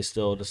 Like they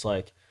still just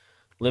like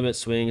limit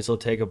swings. They'll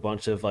take a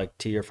bunch of like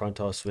tee or front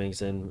toss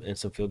swings and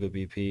some feel good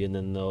BP, and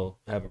then they'll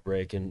have a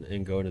break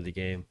and go into the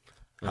game.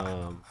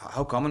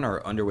 How common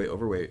are underweight,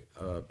 overweight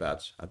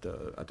bats at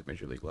the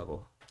major league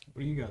level?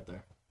 What do you got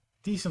there?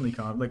 Decently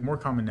common, like more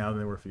common now than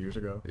they were a few years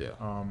ago.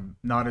 Yeah.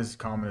 Not as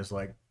common as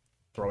like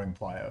throwing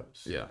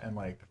plyos. Yeah. And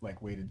like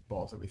weighted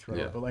balls that we throw.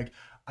 Yeah. But like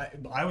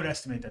I would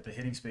estimate that the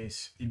hitting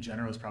space in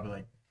general is probably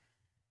like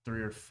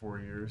 3 or 4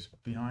 years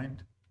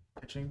behind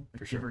pitching,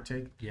 like give or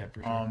take. Yeah,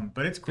 for sure.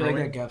 But it's I feel growing.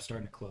 like that gap's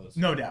starting to close.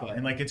 No doubt. But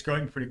And like it's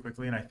growing pretty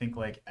quickly. And I think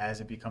like as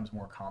it becomes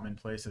more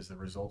commonplace, as the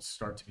results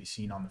start to be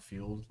seen on the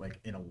field, like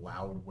in a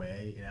loud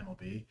way in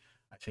MLB,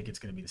 I think it's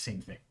going to be the same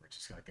thing. We're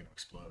just going to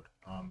explode.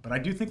 But I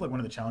do think like one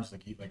of the challenges,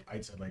 like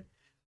Aydt said, like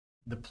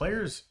the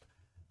players,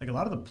 like a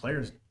lot of the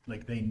players,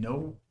 like they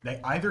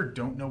either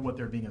don't know what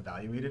they're being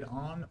evaluated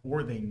on,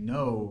 or they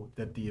know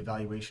that the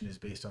evaluation is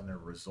based on their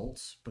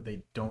results, but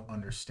they don't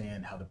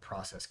understand how the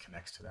process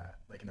connects to that,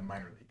 like in the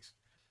minor leagues.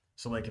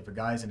 So like if a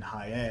guy's in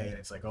high A and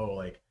it's like, oh,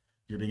 like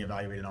you're being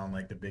evaluated on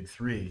like the big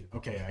three.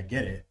 Okay, I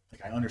get it.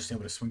 Like I understand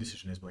what a swing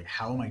decision is, but like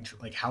how am I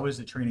how is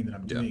the training that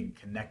I'm doing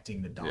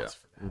connecting the dots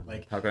for that?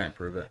 Like how can I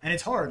improve it? And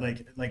it's hard.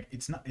 Like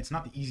it's not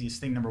the easiest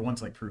thing, number one,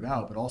 to like prove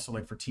out, but also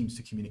like for teams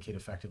to communicate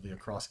effectively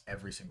across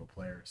every single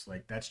player. So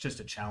like that's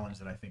just a challenge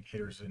that I think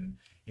hitters in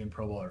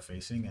pro ball are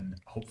facing, and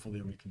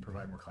hopefully we can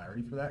provide more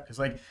clarity for that. Because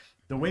like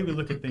the way we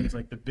look at things,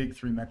 like the big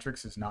three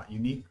metrics is not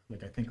unique.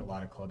 Like I think a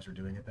lot of clubs are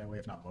doing it that way,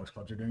 if not most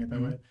clubs are doing it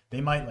that way.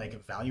 They might like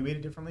evaluate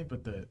it differently,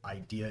 but the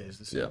idea is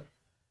the same. Yeah.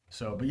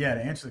 So, but yeah,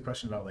 to answer the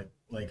question about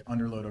like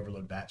underload,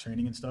 overload bat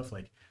training and stuff,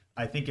 like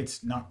I think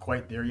it's not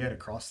quite there yet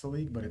across the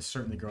league, but it's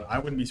certainly growing. I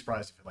wouldn't be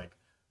surprised if like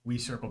we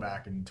circle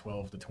back in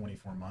 12 to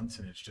 24 months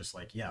and it's just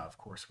like, yeah, of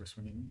course we're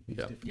swinging.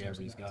 Yeah,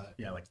 everybody's got it.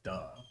 Yeah, like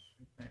duh.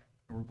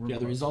 Yeah,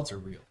 the results are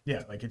real.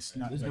 Yeah, like it's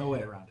not. There's like, no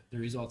way around it. The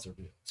results are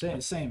real.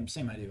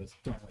 Same idea with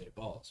throwing weighted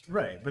balls.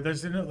 Right, but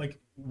there's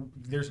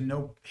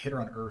no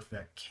hitter on earth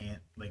that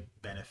can't like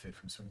benefit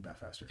from swinging bat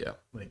faster. Yeah.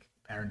 Like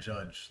Aaron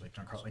Judge, like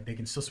Giancarlo, like they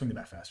can still swing the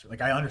bat faster.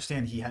 Like I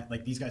understand he had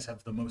like these guys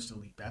have the most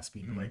elite bat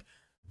speed, but like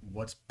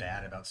what's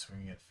bad about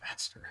swinging it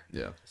faster?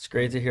 Yeah. It's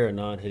great to hear a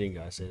non-hitting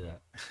guy say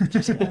that.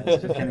 Just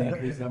gonna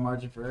increase that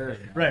margin for error.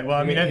 Right. Well,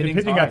 I mean,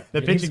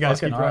 the pitching guys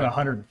keep throwing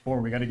 104.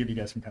 We got to give you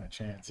guys some kind of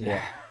chance.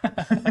 Yeah.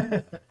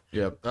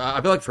 Yeah.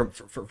 I feel like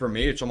for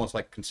me, it's almost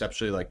like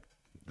conceptually like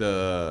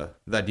the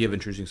idea of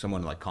introducing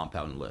someone to like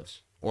compound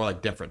lifts or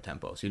like different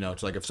tempos.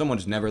 It's like if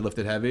someone's never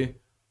lifted heavy,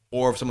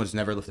 or if someone's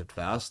never lifted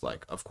fast,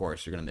 like of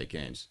course you're gonna make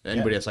gains.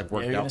 Anybody that's like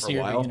worked you're out gonna for see a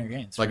your while, beginner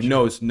gains, like for sure.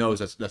 knows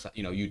that's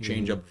you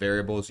change up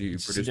variables, you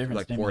It's a produce different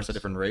like force stimulus. at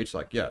different rates.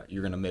 Like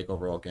you're gonna make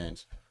overall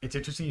gains. It's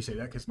interesting you say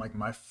that because like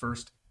my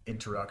first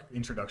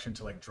introduction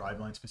to like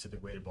Driveline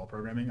specific weighted ball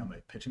programming on the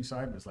pitching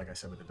side was like I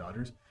said with the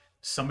Dodgers.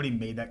 Somebody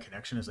made that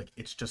connection as like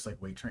it's just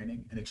like weight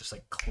training, and it just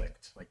like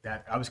clicked like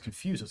that. I was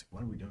confused. I was like,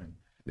 what are we doing?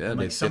 Yeah, And,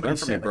 they somebody learn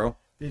from me, said, bro. like,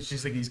 it's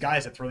just like these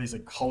guys that throw these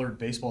like colored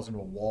baseballs into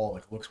a wall,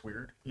 like looks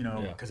weird, Yeah.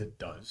 because it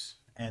does.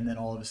 And then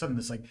all of a sudden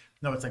it's like,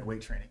 no, it's like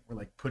weight training. We're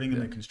like putting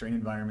them in constrained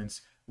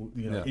environments,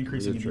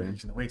 increasing and training.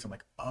 decreasing the weights. I'm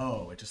like,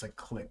 oh, it just like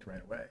clicked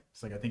right away.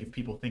 It's like I think if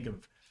people think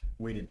of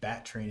weighted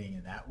bat training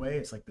in that way,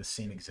 it's like the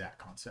same exact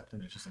concept,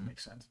 and it just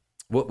makes sense.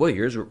 What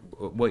years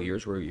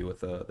were you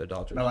with the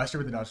Dodgers? My last year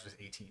with the Dodgers was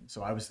 18,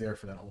 so I was there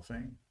for that whole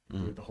thing,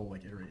 with the whole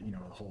like the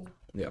whole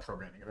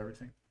programming of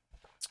everything.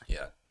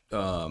 Yeah,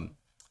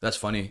 that's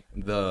funny.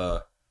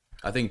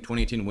 I think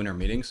 2018 winter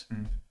meetings.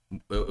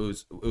 It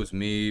was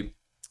me,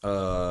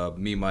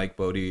 Mike,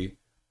 Bodie,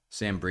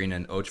 Sam Breen,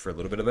 and Aydt for a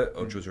little bit of it.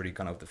 Aydt was already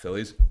kind of with the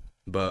Phillies,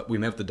 but we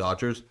met with the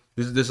Dodgers.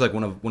 This is like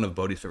one of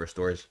Bodie's favorite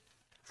stories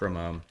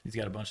from He's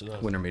got a bunch of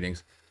those. winter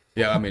meetings.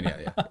 Yeah, I mean,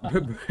 yeah.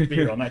 Be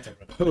here all night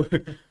talking about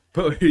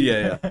that.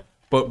 yeah.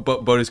 But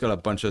Bodie's got a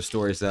bunch of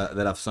stories that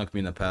have sunk me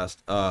in the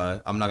past.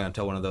 I'm not gonna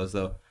tell one of those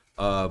though.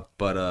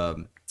 But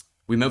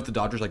we met with the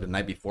Dodgers like the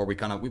night before. We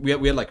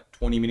had like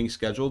 20 meetings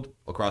scheduled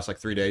across like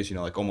 3 days.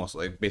 Like almost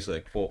like basically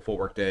like full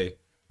work day,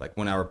 like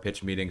 1 hour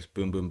pitch meetings.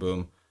 Boom, boom,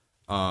 boom.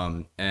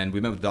 And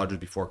we met with the Dodgers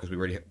before because we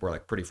already were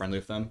like pretty friendly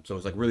with them. So it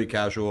was like really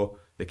casual.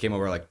 They came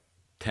over like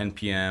 10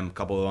 p.m. A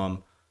couple of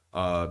them.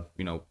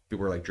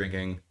 People were like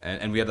drinking,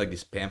 and we had like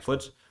these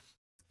pamphlets.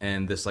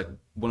 And this like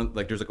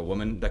there's like a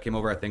woman that came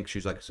over. I think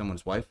she's like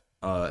someone's wife,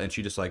 and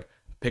she just like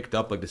picked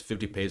up like this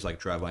 50-page like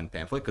Driveline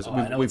pamphlet because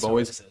we've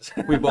always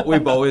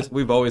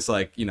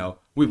like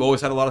we've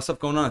always had a lot of stuff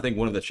going on. I think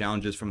one of the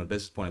challenges from a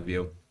business point of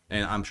view,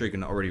 and I'm sure you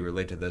can already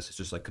relate to this, is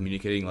just like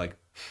communicating like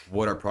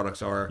what our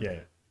products are,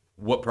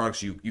 what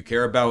products you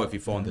care about if you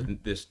fall into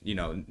this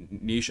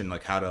niche, and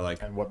like how to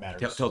like and what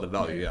matters. tell the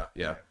value.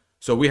 Yeah.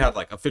 So we had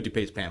like a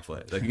 50-page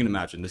pamphlet. Like you can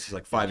imagine, this is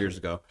like 5 years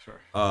ago.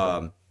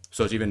 Sure.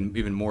 So it's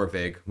even more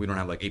vague. We don't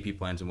have like AP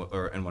plans and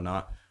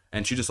whatnot.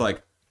 And she just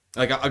like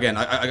again,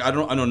 I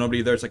know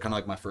nobody there. It's like kind of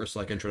like my first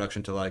like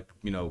introduction to like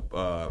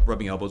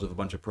rubbing elbows with a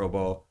bunch of pro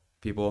ball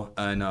people.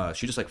 And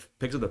she just like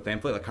picks up the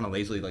pamphlet, like kind of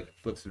lazily like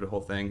flips through the whole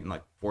thing in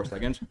like 4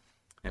 seconds,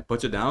 and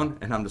puts it down.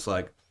 And I'm just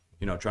like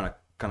trying to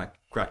kind of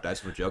crack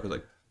dice with a joke. I was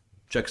like,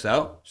 checks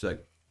out. She's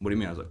like, what do you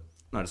mean? I was like,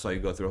 no, I just saw you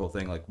go through the whole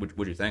thing. Like,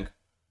 what'd you think?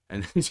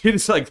 And she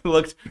just like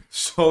looked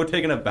so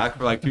taken aback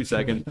for like 2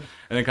 seconds, and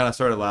then kind of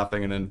started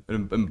laughing. And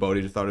then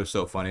Bodie just thought it was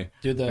so funny.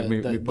 Dude,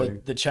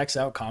 the checks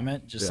out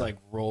comment just like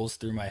rolls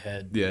through my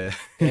head. Yeah.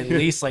 At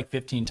least like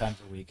 15 times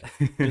a week.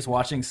 Just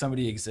watching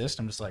somebody exist,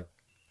 I'm just like,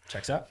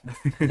 checks out.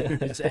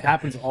 It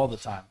happens all the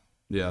time.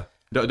 Yeah.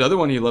 The other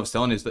one he loves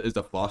telling is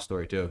the floss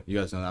story too. You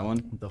guys know that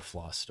one? The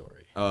floss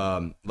story.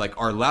 Like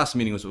our last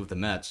meeting was with the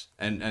Mets,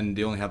 and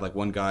they only had like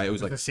one guy. It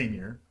was like the same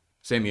year.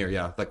 Same year,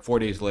 yeah. Like 4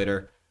 days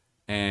later.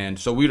 And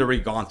so we'd already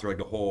gone through like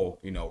the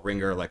whole,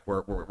 ringer, like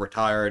we're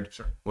tired,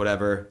 sure,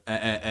 whatever.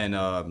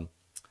 And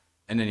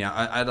then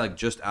yeah, I'd like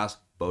just asked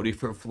Bodie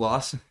for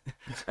floss,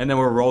 and then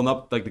we're rolling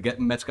up, like the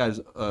Mets guys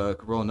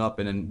rolling up,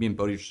 and then me and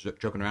Bodie just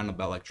joking around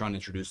about like trying to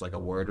introduce like a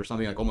word or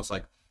something, like almost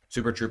like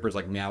Super Troopers,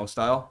 like meow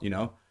style,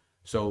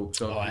 So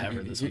I have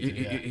heard this one too,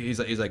 yeah. He's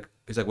like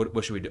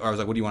what should we do? Or I was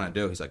like, what do you want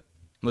to do? He's like,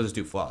 let's just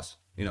do floss,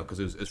 because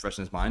it was fresh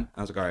in his mind.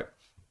 I was like, all right.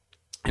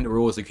 And the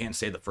rule is you can't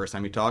say it the first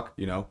time you talk,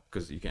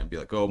 because you can't be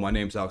like, oh, my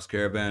name's Alex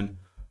Caravan,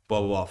 blah,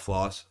 blah, blah,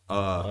 floss.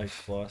 I like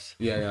floss.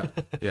 Yeah.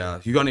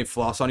 You got any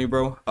floss on you,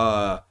 bro?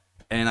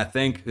 And I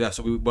think,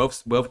 so we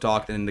both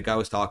talked, and the guy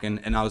was talking,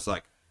 and I was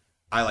like,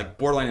 I like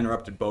borderline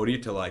interrupted Bodie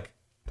to like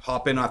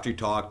hop in after he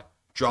talked,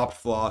 dropped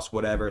floss,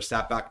 whatever,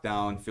 sat back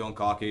down, feeling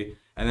cocky.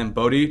 And then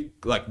Bodie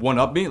like one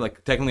up me,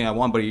 like technically I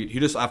won, but he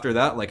just after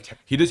that, like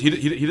he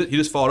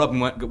just followed up and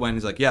went when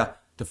he's like, yeah,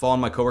 to follow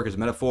my coworker's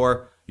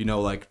metaphor,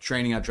 like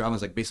training at Driveline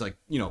is like basically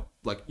like,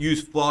 like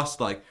use floss,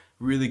 like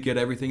really get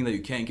everything that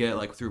you can't get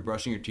like through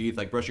brushing your teeth.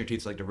 Like brushing your teeth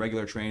is like the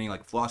regular training,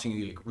 like flossing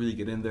you like really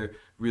get in there,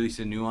 really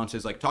see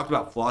nuances. Like talked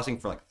about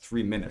flossing for like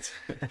 3 minutes,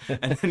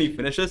 and then he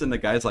finishes, and the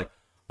guy's like,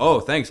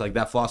 "Oh, thanks." Like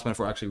that floss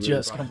metaphor actually really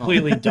just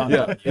completely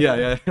done.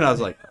 Yeah. And I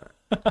was like,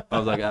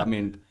 I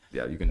mean,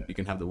 yeah, you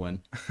can have the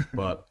win,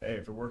 but hey,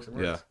 if it works, it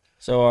works. Yeah.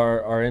 So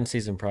our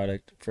in-season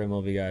product for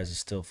MLB guys is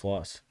still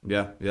floss.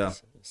 Yeah.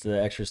 It's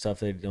the extra stuff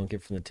they don't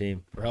get from the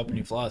team. We're helping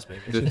you floss,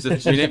 baby.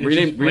 Just rename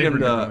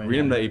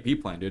the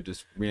AP plan, dude.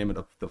 Just rename it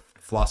the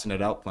flossing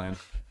it out plan.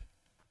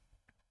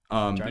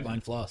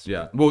 Driveline floss.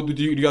 Yeah. Well,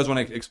 do you guys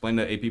want to explain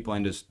the AP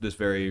plan just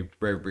very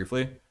very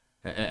briefly,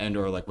 and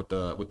or like what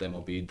the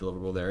MLB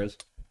deliverable there is?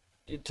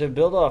 To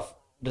build off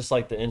just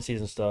like the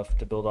in-season stuff,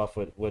 to build off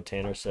what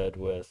Tanner said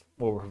with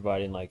what we're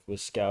providing, like with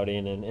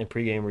scouting and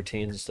pregame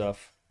routines and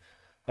stuff.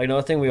 Like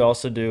another thing we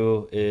also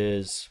do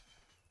is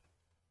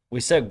we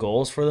set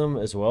goals for them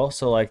as well.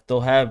 So like they'll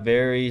have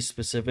very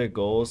specific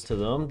goals to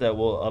them that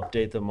we'll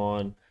update them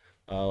on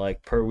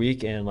like per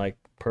week and like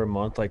per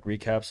month, like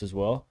recaps as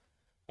well.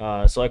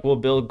 So like we'll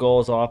build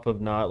goals off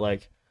of not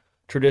like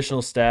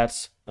traditional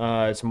stats.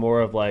 It's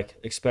more of like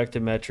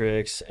expected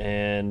metrics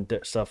and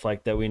stuff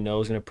like that we know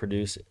is going to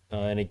produce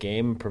in a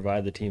game and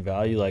provide the team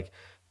value, like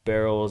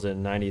barrels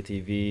and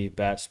 90th EV,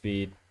 bat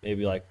speed,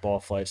 maybe like ball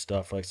flight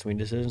stuff, like swing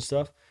decision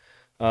stuff.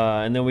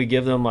 And then we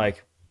give them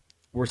like,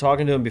 we're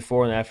talking to them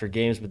before and after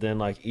games, but then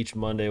like each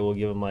Monday we'll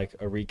give them like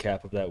a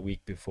recap of that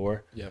week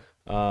before. Yep.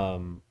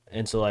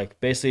 And so like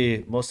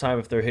basically most time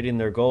if they're hitting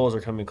their goals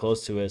or coming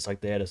close to it, it's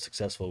like they had a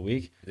successful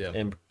week. Yeah.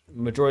 And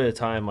majority of the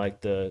time,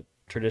 like the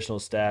traditional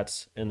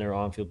stats and their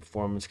on-field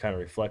performance kind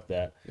of reflect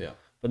that. Yeah.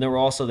 But then we're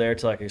also there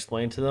to like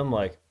explain to them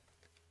like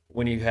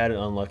when you had an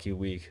unlucky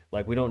week,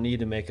 like we don't need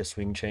to make a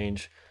swing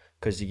change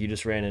because you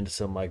just ran into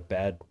some like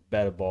bad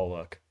ball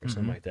luck or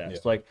something like that. Yeah.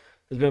 So like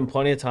there's been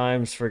plenty of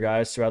times for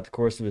guys throughout the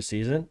course of a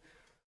season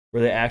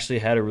where they actually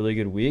had a really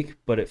good week,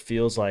 but it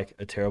feels like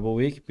a terrible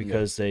week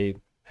because they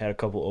had a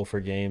couple over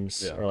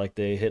games or like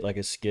they hit like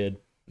a skid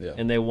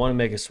and they want to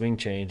make a swing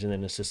change. And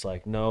then it's just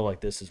like, no,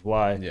 like this is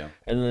why. Yeah.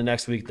 And then the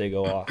next week they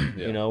go off,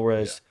 you know,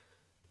 whereas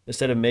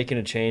instead of making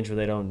a change where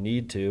they don't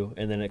need to,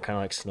 and then it kind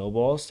of like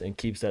snowballs and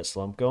keeps that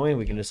slump going,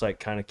 we can just like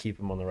kind of keep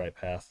them on the right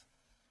path.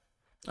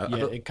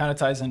 It kind of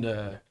ties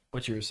into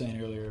what you were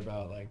saying earlier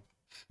about like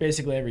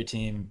basically every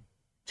team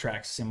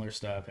tracks similar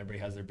stuff. Everybody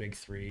has their big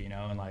three, you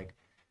know, and like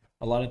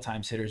a lot of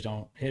times hitters,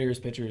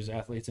 pitchers,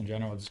 athletes in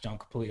general just don't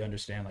completely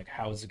understand like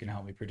how is it going to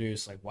help me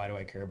produce? Like why do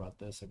I care about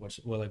this?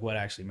 Like what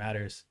actually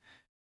matters?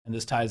 And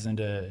this ties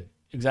into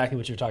exactly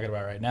what you're talking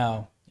about right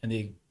now. And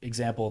the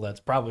example that's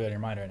probably on your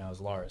mind right now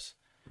is Lars.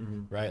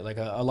 Right? Like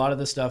a lot of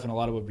this stuff and a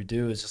lot of what we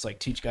do is just like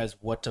teach guys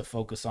what to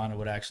focus on and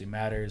what actually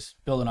matters,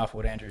 building off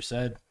what Andrew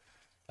said.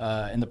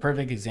 And the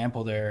perfect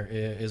example there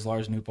is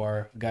Lars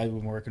Nootbaar, a guy we've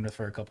been working with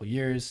for a couple of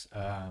years.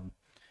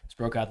 He's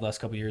broke out the last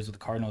couple of years with the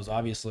Cardinals,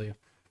 obviously.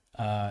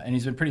 And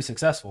he's been pretty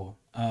successful.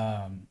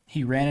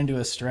 He ran into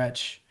a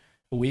stretch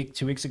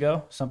 2 weeks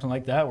ago, something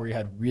like that, where he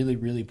had really,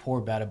 really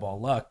poor batted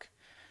ball luck.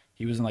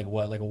 He was in like a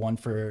 1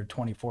 for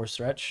 24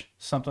 stretch,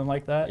 something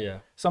like that. Yeah.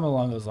 Something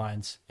along those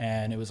lines.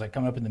 And it was like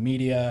coming up in the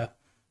media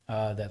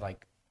that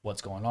like,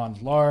 what's going on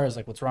with Lars?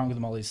 Like, what's wrong with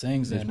him? All these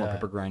things. There's and more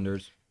pepper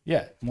grinders.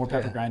 Yeah, more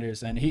pepper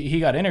grinders. And he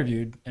got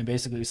interviewed and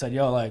basically said,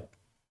 yo, like,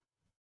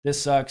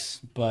 this sucks,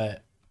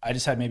 but I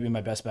just had maybe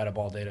my best batted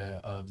ball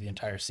data of the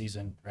entire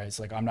season, right? It's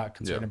like, I'm not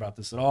concerned about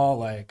this at all.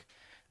 Like,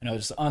 you know,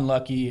 just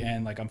unlucky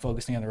and like I'm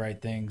focusing on the right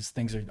things.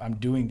 I'm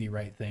doing the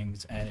right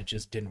things, and it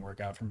just didn't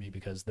work out for me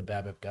because the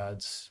BABIP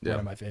gods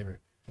weren't my favorite.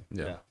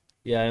 Yeah.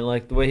 Yeah, and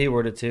like the way he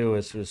worded it too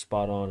is sort of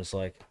spot on. It's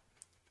like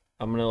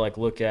I'm gonna like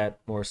look at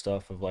more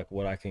stuff of like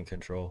what I can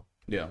control.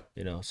 Yeah.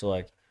 You know, so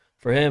like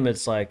for him,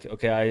 it's like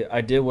okay,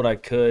 I did what I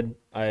could.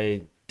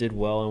 I did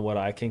well in what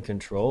I can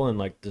control, and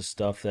like the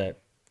stuff that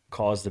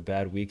caused the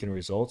bad week and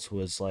results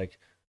was like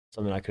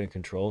something I couldn't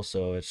control.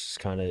 So it's just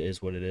kind of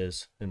is what it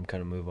is, and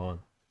kind of move on.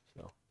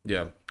 So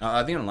Yeah,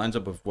 I think it lines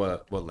up with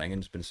what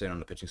Langen's been saying on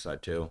the pitching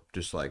side too.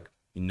 Just like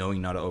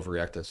knowing not to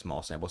overreact to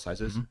small sample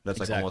sizes. That's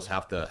like almost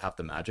half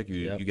the magic.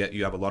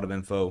 You have a lot of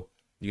info.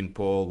 You can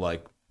pull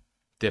like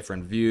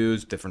different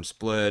views, different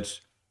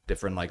splits,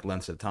 different like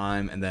lengths of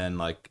time, and then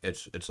like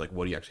it's like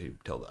what do you actually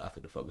tell the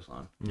athlete to focus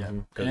on? Yeah,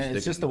 and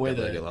it's just the way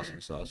that get lost in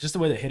the sauce. just the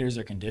way that hitters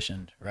are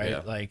conditioned, right?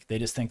 Yeah. Like they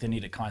just think they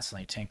need to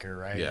constantly tinker,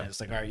 right? Yeah. And it's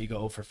like, all right, you go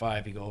 0 for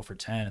 5, you go 0 for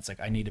 10. It's like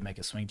I need to make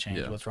a swing change.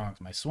 Yeah. What's wrong with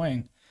my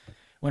swing?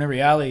 When in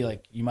reality,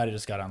 like you might have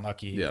just got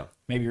unlucky. Yeah.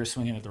 Maybe you're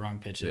swinging at the wrong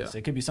pitches. Yeah.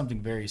 It could be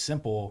something very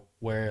simple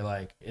where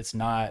like it's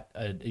not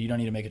you don't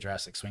need to make a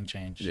drastic swing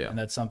change. Yeah. And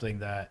that's something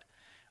that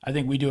I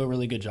think we do a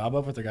really good job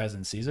of with the guys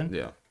in season.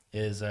 Yeah.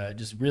 Is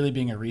just really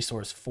being a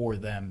resource for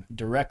them,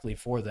 directly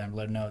for them.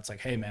 Let them know it's like,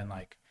 hey man,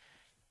 like,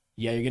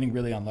 yeah, you're getting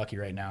really unlucky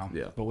right now.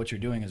 Yeah. But what you're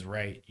doing is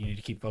right. You need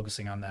to keep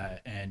focusing on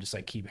that and just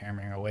like keep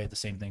hammering away at the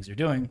same things you're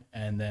doing,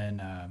 and then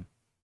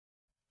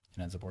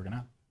it ends up working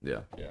out.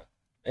 Yeah.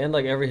 and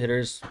like every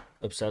hitter's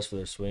obsessed with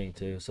their swing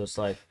too. So it's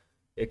like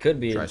it could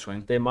be Try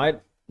swing. they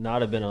might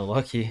not have been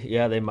unlucky.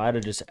 Yeah, they might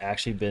have just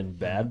actually been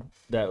bad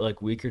that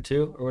like week or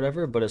two or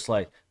whatever. But it's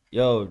like,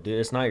 yo, dude,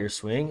 it's not your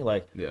swing.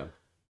 Like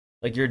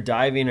you're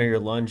diving or you're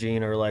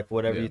lunging or like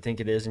whatever you think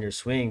it is in your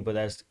swing, but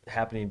that's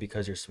happening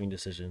because your swing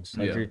decisions.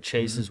 Like your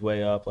chase is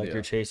way up, like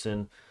you're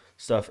chasing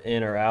stuff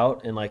in or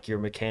out, and like your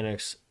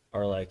mechanics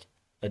are like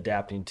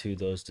adapting to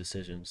those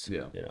decisions.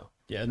 Yeah. You know.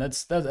 Yeah, and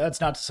that's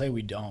not to say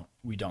we don't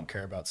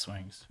care about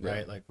swings,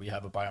 right? Like we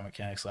have a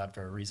biomechanics lab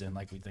for a reason.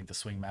 Like we think the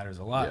swing matters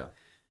a lot.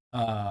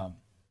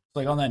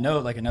 Like on that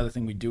note, like another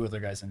thing we do with our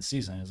guys in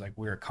season is like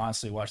we're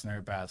constantly watching their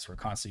at bats. We're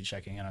constantly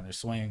checking in on their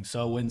swing.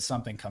 So when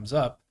something comes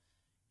up,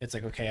 it's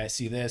like, okay, I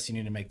see this. You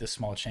need to make this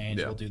small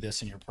change. We'll do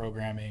this in your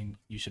programming.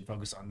 You should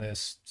focus on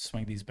this.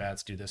 Swing these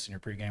bats. Do this in your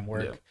pregame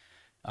work.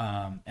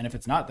 And if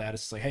it's not that,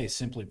 it's like, hey,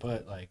 simply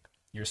put, like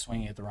you're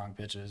swinging at the wrong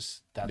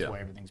pitches. That's why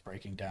everything's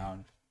breaking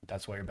down.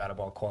 That's why your batted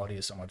ball quality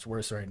is so much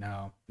worse right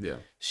now. Yeah.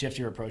 Shift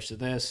your approach to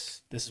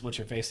this. This is what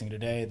you're facing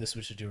today. This is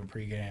what you do in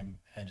pregame,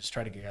 and just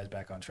try to get guys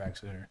back on track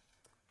sooner.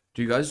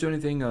 Do you guys do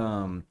anything,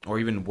 or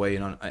even weigh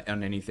in on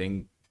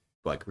anything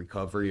like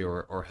recovery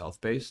or health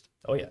based?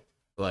 Oh yeah.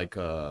 Like,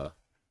 I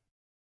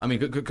mean,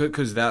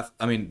 because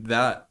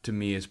that to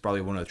me is probably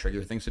one of the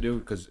trickier things to do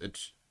because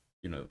it's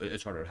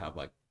it's harder to have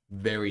like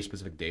very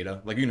specific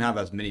data. Like you can have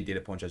as many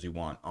data points as you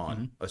want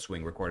on a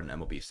swing recorded in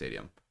MLB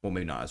stadium. Well,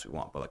 maybe not as we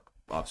want, but like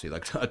obviously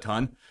like a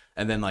ton.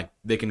 And then like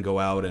they can go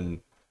out and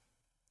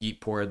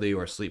eat poorly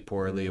or sleep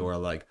poorly or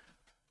like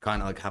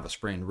kind of like have a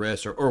sprained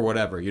wrist or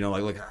whatever.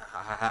 Like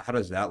how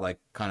does that like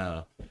kind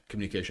of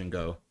communication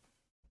go?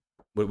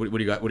 What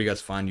do you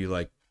guys find you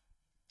like?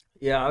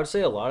 Yeah, I would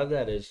say a lot of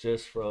that is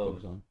just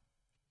Focus from. on?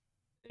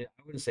 I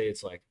wouldn't say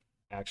it's like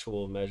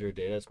actual measured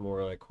data. It's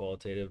more like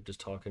qualitative, just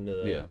talking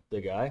to Yeah.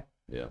 the guy.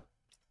 Yeah.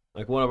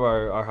 Like one of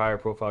our higher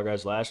profile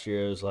guys last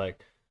year was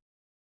like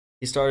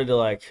he started to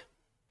like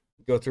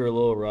go through a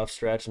little rough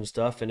stretch and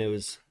stuff, and it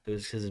was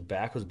because his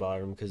back was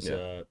bothering him because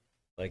Yeah.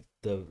 like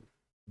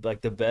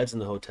the beds in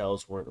the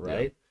hotels weren't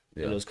right,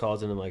 Yeah. and it was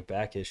causing him like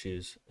back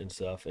issues and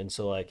stuff. And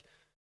so like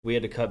we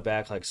had to cut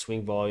back like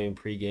swing volume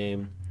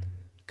pregame,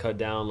 cut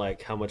down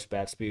like how much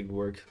bat speed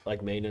work,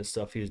 like maintenance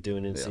stuff he was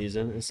doing in Yeah.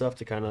 season and stuff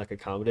to kind of like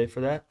accommodate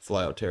for that.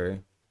 Fly out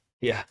Terry.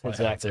 Yeah,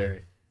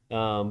 exactly.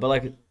 But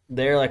like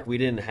there, like we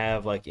didn't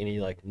have like any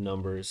like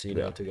numbers, you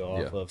know, Yeah. to go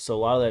off Yeah. of. So a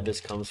lot of that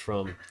just comes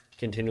from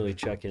continually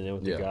checking in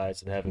with Yeah. the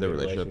guys and having The good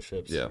relationship.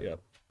 relationships. Yeah.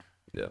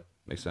 Yeah.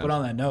 Makes sense. But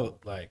on that note,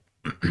 like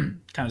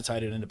kind of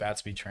tied it into bat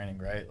speed training,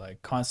 right?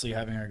 Like constantly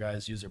having our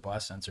guys use their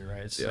blast sensor,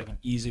 right? It's Yeah. like an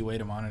easy way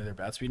to monitor their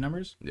bat speed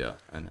numbers. Yeah.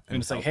 And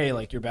it's like, hey,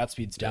 like your bat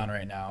speed's down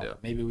right now. Yeah.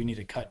 Maybe we need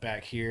to cut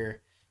back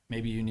here.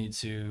 Maybe you need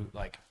to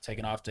like take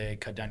an off day,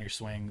 cut down your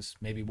swings.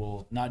 Maybe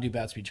we'll not do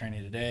bat speed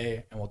training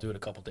today and we'll do it a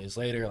couple days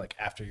later, like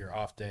after your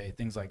off day,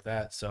 things like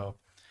that. So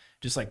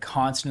just like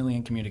constantly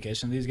in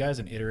communication with these guys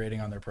and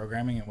iterating on their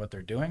programming and what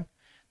they're doing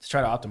to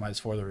try to optimize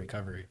for the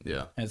recovery.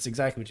 Yeah. And it's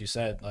exactly what you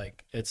said.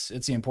 Like it's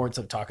the importance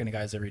of talking to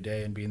guys every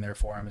day and being there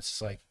for them. It's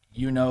just like,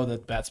 you know,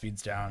 that bat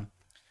speed's down.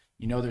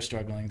 You know, they're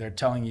struggling. They're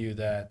telling you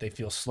that they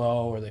feel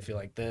slow or they feel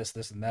like this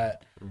and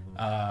that.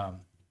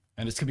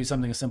 And this could be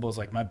something as simple as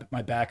like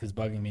my back is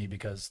bugging me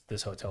because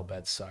this hotel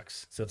bed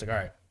sucks. So it's like, all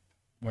right,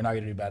 we're not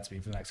going to do bat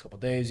speed for the next couple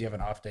of days. You have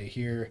an off day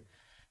here,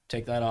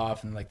 take that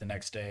off, and like the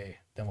next day,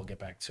 then we'll get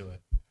back to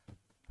it.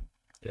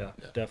 Yeah,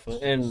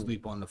 definitely. And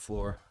Sleep on the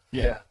floor.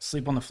 Yeah,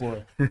 sleep on the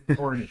floor.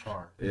 Or in your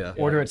car. Yeah.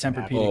 Order a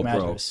Tempur-Pedic Oh, bro.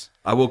 mattress.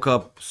 I wook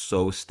up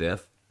so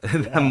stiff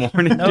that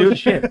morning, No dude.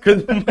 shit.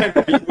 Because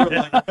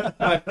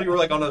my feet were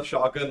like on a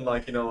shotgun,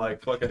 like, you know,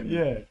 like fucking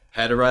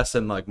headrest,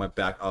 and like my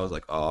back. I was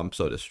like, oh, I'm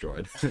so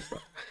destroyed.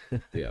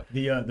 Yeah.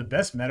 The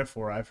best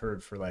metaphor I've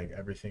heard for like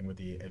everything with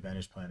the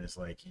Advantage Plan is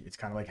like it's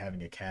kind of like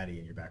having a caddy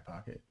in your back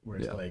pocket, where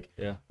it's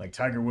like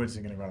Tiger Woods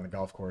isn't going to go on the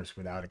golf course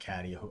without a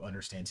caddy who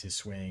understands his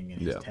swing and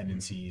his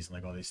tendencies and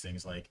like all these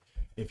things. Like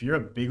if you're a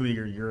big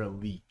leaguer, you're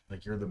elite,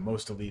 like you're the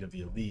most elite of the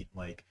elite.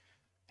 Like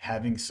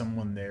having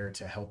someone there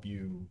to help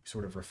you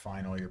sort of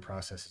refine all your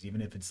processes,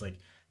 even if it's like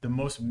the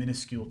most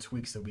minuscule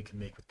tweaks that we can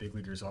make with big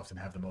leaguers often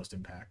have the most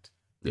impact.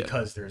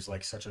 Because there's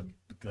like such a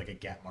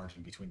gap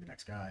margin between the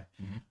next guy.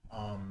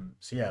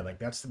 So yeah, like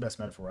that's the best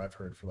metaphor I've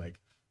heard for like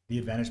the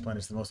Advantage Plan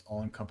is the most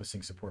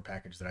all-encompassing support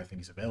package that I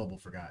think is available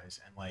for guys.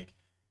 And like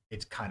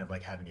it's kind of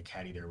like having a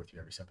caddy there with you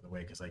every step of the way,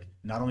 because like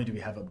not only do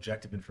we have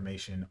objective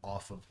information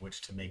off of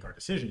which to make our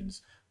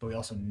decisions, but we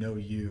also know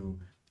you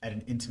at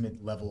an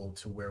intimate level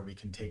to where we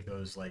can take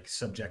those like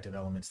subjective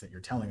elements that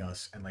you're telling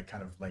us and like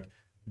kind of like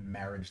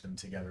marriage them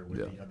together with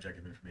the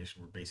objective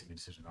information we're basing the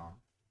decision on.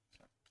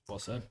 Well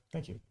said.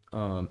 Thank you. I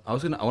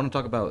want to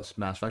talk about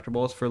smash factor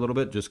balls for a little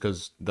bit, just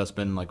because that's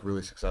been like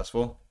really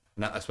successful.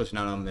 Not especially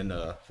now that I'm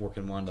in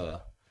working one.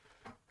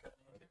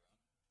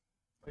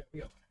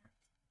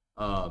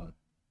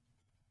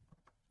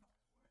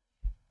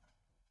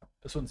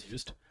 This one's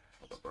used.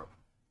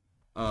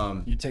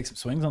 Um, You take some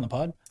swings on the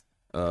pod?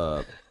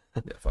 yeah,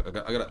 fuck. I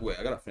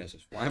gotta finish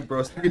this wine,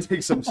 bro. So I can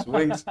take some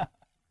swings.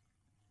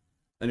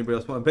 Anybody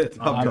else want a bit?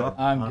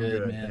 I'm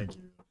good, man. Thank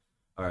you.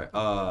 All right.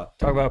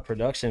 talk about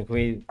production. Can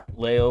we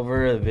lay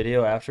over the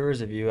video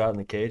afterwards of you out in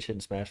the cage hitting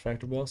smash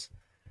factor balls?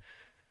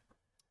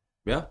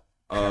 Yeah.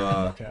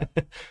 Okay.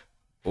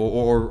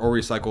 Or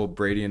recycle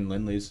Brady and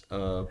Lindley's.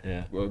 Well,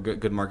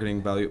 good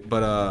marketing value.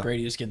 But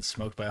Brady just getting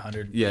smoked by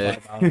 100 Yeah.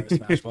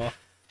 smash ball.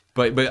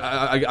 But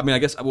I mean, I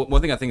guess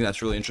one thing I think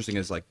that's really interesting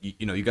is like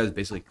you know, you guys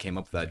basically came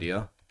up with the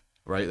idea,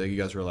 right? Like you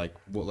guys were like,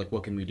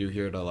 what can we do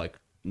here to like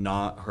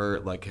not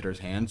hurt like hitters'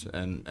 hands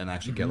and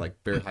actually get like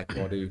very high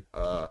quality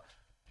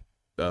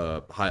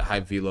high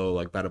velo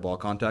like batted ball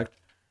contact,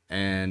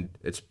 and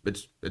it's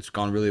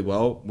gone really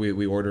well.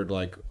 We ordered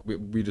like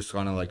we just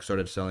kind of like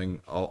started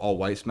selling all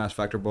white smash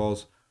factor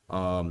balls.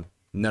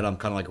 Net I'm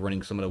kind of like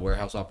running some of the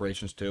warehouse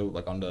operations too,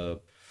 like or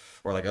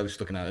like I was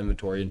looking at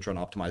inventory and trying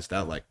to optimize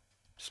that. Like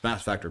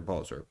smash factor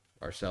balls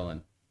are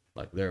selling,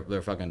 like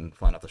they're fucking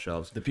flying off the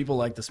shelves. The people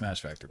like the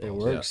smash factor It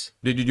balls. works.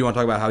 Did you want to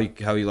talk about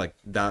how you like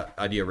that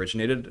idea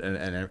originated and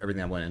everything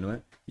that went into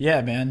it?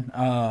 Yeah,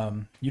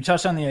 man. You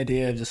touched on the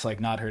idea of just like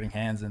not hurting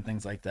hands and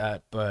things like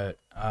that. But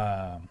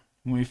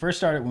when we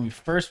first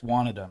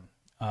wanted them,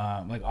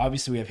 like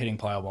obviously we have hitting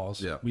plyo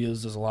balls. Yeah. We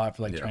use those a lot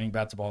for like training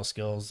bat to ball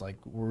skills. Like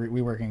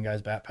we work in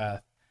guys' bat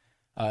path,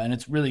 and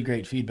it's really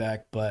great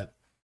feedback. But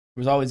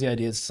there was always the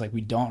idea it's like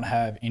we don't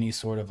have any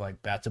sort of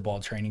like bat to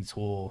ball training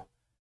tool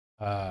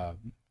for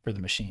the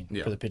machine,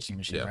 for the pitching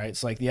machine, right?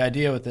 So like the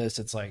idea with this,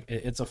 it's like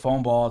it's a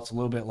foam ball. It's a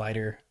little bit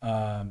lighter.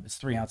 It's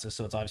 3 ounces,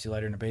 so it's obviously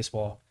lighter than a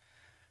baseball.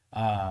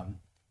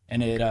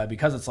 And it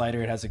because it's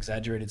lighter, it has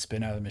exaggerated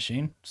spin out of the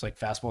machine. It's like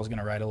fastball is going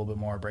to ride a little bit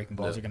more, breaking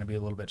balls are going to be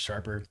a little bit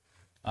sharper.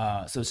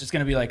 So it's just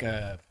going to be like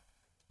a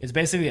It's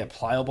basically a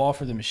plyo ball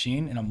for the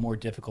machine in a more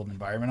difficult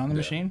environment on the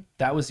machine.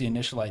 That was the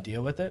initial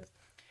idea with it.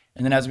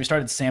 And then as we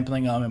started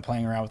sampling them and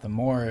playing around with them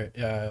more,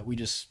 we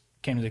just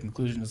came to the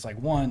conclusion it's like,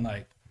 one,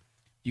 like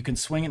you can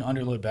swing an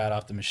underload bat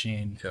off the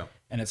machine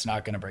and it's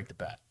not going to break the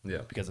bat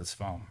because it's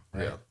foam.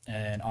 Right. Yeah.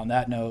 And on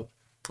that note,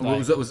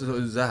 like,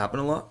 does that happen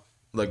a lot?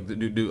 Like,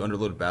 do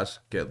underloaded bats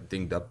get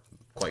dinged up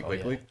quite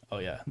quickly? Oh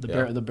yeah.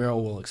 The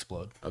barrel will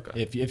explode.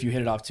 Okay. If you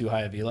hit it off too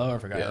high a velo or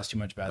if a guy has too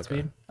much bat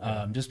speed,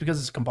 just because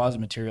it's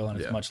composite material and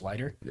it's much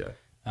lighter.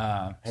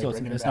 Yeah. So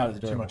it's not as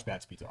durable. Too much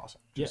bat speed's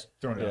awesome. Just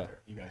throwing it out there.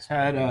 You guys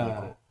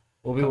had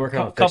we'll be working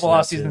on a couple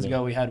off seasons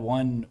ago. We had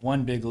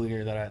one big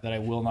leaguer that I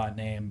will not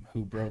name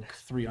who broke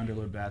 3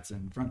 underload bats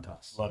in front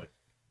toss. Love it.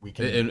 We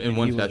can in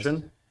one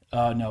session.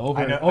 No,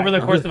 over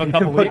the course of a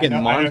couple weeks. I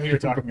know who you're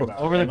talking about.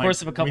 Over the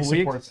course of a couple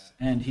weeks,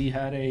 and he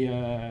had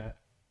a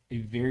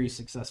very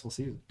successful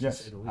season.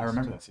 Yes, I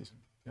remember that season.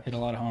 Yeah. Hit a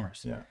lot of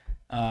homers.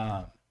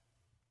 Yeah.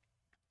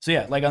 So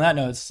yeah, like on that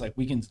note, it's like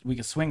we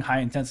can swing high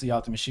intensity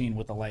off the machine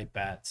with a light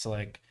bat. So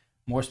like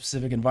more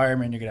specific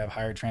environment, you're gonna have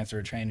higher transfer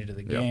of training to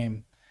the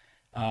game,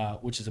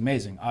 which is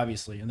amazing,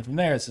 obviously. And then from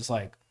there, it's just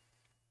like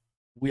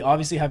we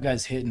obviously have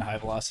guys hit in high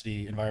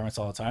velocity environments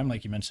all the time.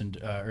 Like you mentioned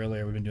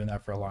earlier, we've been doing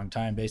that for a long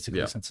time,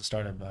 basically since the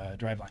start of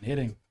driveline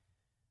hitting.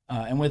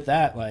 And with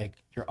that, like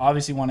you're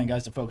obviously wanting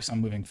guys to focus on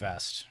moving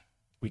fast.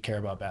 We care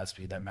about bat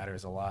speed. That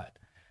matters a lot.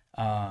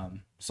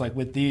 So like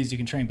with these, you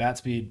can train bat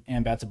speed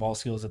and bat to ball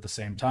skills at the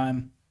same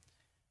time.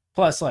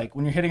 Plus, like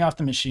when you're hitting off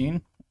the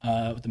machine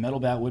with the metal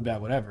bat, wood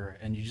bat, whatever,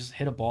 and you just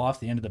hit a ball off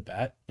the end of the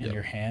bat and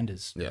your hand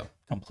is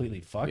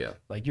completely fucked.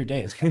 Like your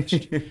day is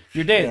finished.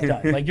 Your day is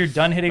done. Like you're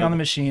done hitting on the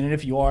machine, and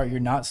if you are, you're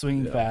not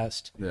swinging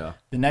fast. The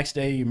next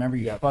day, you remember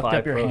you fucked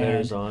up your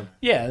hand.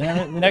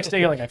 The next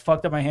day, you're like, I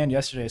fucked up my hand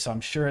yesterday, so I'm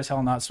sure as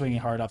hell not swinging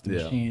hard off the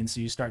machine. So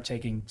you start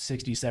taking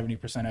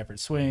 60-70% effort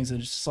swings, and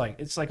it's just like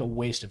it's like a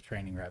waste of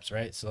training reps,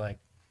 right? So like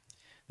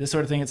this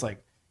sort of thing, it's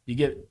like you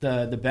get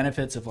the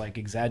benefits of like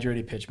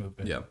exaggerated pitch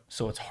movement.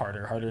 So it's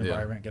harder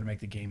environment, gonna make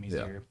the game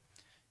easier.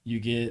 You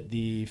get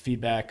the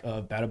feedback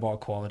of bat to ball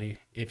quality.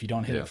 If you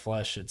don't hit it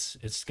flush,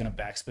 it's gonna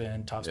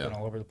backspin, topspin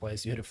all over the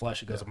place. You hit it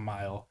flush, it goes a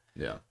mile.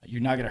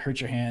 You're not gonna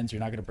hurt your hands. You're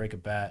not gonna break a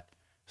bat.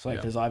 So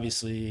like there's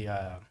obviously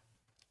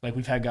like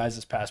we've had guys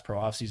this past pro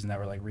off season that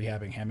were like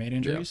rehabbing handmade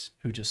injuries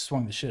who just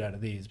swung the shit out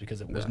of these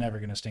because it was never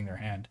gonna sting their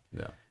hand.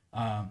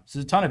 So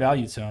there's a ton of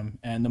value to them,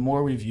 and the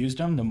more we've used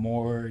them, the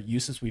more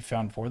uses we've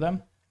found for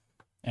them.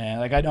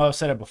 And like I know I've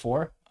said it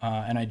before,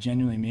 and I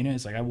genuinely mean it.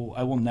 It's like I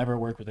will never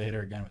work with a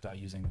hitter again without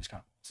using these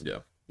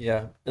combos.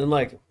 Yeah, and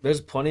like there's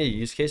plenty of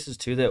use cases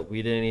too that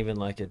we didn't even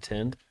like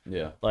attend.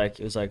 Like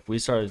it was like we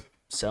started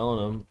selling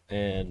them,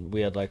 and we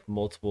had like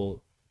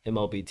multiple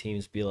MLB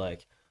teams be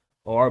like,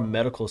 "Oh, our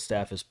medical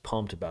staff is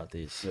pumped about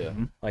these."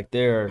 Like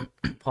they're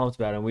pumped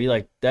about it. And we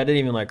like that didn't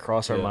even like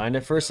cross our mind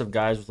at first of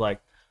guys with like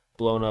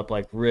blown up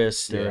like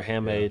wrists or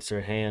handmates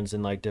or hands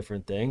and like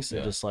different things,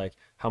 and just like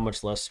how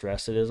much less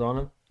stress it is on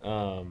them.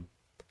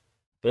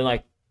 But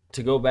like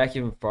to go back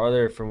even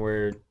farther from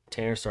where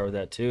Tanner started with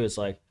that too, it's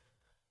like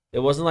it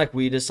wasn't like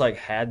we just like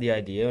had the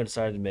idea and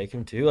decided to make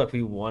them too. Like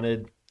we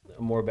wanted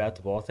a more bat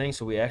to ball thing,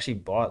 so we actually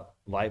bought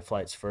light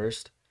flights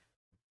first.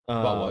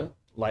 Bought what?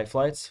 Light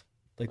flights,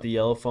 like the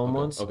yellow foam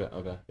ones.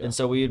 Okay. And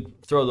so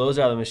we'd throw those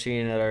out of the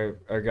machine at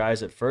our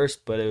guys at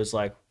first, but it was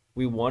like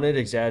we wanted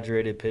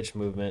exaggerated pitch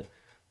movement,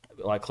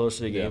 like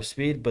closer to game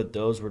speed, but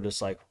those were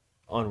just like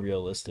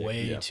unrealistic.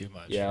 Way too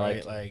much.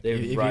 Right? Like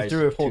if you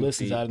threw a full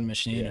distance out of the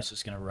machine, it's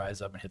just gonna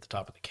rise up and hit the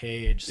top of the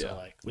cage. So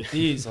like with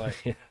these,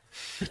 like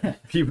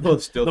people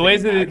still the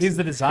ways that these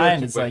are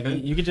designed, it's like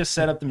you could just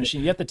set up the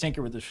machine. You have to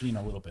tinker with the machine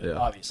a little bit,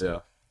 obviously.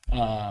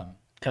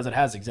 Because it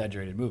has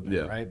exaggerated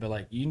movement, right? But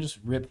like you can just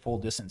rip full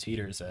distance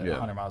heaters at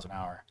 100 miles an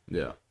hour.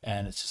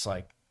 And it's just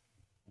like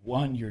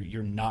one,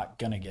 you're not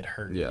gonna get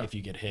hurt if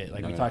you get hit.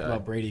 Like we talked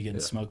about Brady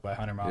getting smoked by a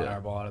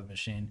 100-mile-an-hour ball out of the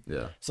machine.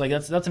 So like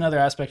that's another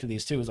aspect of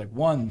these too. Is like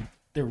one,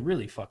 they're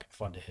really fucking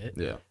fun to hit.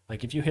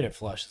 Like if you hit it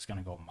flush, it's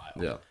gonna go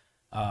a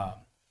mile.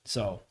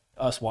 So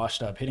us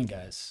washed up hitting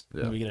guys,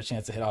 when we get a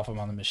chance to hit off them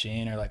on the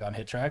machine or like on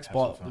hit tracks,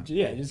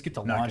 you just get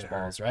to launch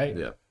balls, right?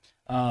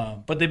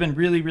 But they've been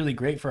really, really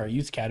great for our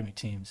youth academy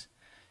teams.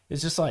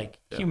 It's just like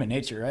human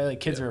nature, right? Like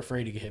kids are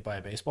afraid to get hit by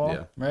a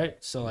baseball, right?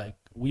 So like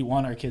we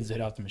want our kids to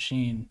hit off the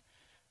machine.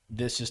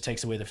 This just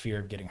takes away the fear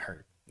of getting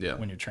hurt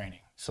when you're training.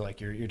 So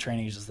like your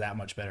training is just that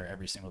much better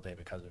every single day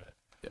because of it.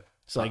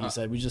 So like you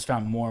said, we just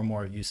found more and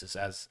more uses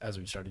as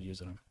we started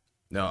using them.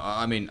 No,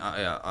 I mean,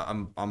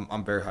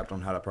 I'm very hyped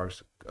on how that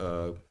product's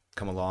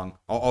come along.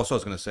 Also, I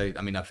was gonna say,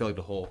 I mean, I feel like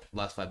the whole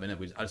last 5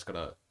 minutes, I just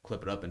gotta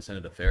clip it up and send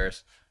it to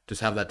Ferris.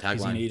 Just have that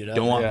tagline: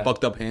 "Don't want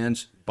fucked up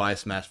hands, buy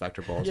Smash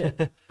Factor balls."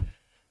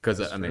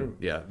 Because I mean,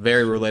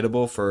 very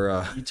relatable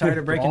for. You tired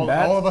of breaking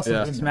bad? All of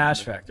us.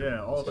 Smash Factor.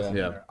 Yeah, all of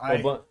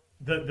us.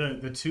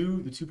 The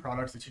two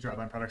products, the two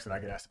Driveline products that I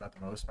get asked about the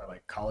most by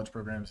like college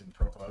programs and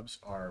pro clubs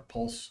are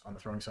Pulse on the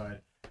throwing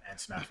side and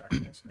Smash Factor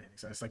on the hitting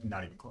side. It's like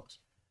not even close.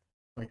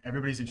 Like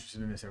everybody's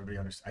interested in this. Everybody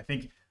understands. I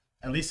think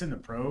at least in the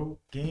pro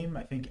game,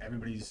 I think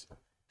everybody's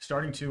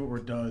starting to or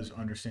does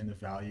understand the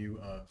value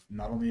of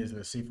not only is it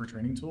a safer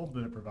training tool,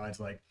 but it provides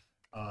like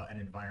an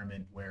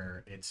environment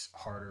where it's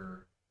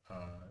harder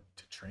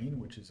to train,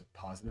 which is a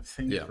positive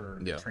thing for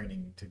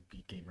training to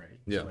be game ready.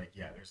 So like,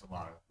 there's a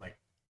lot of like,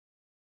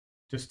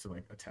 just to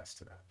like attest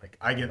to that. Like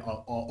I get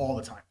all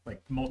the time,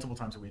 like multiple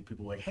times a week,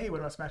 people like, hey, what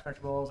about smash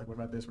factor balls? Like, what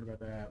about this? What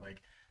about that?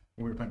 Like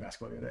when we were playing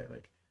basketball the other day,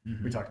 like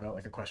we talked about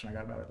like a question I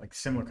got about it, like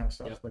similar kind of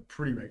stuff, like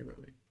pretty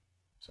regularly.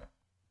 So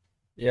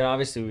yeah,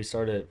 obviously we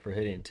started for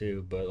hitting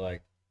too, but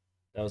like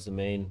that was the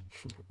main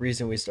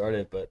reason we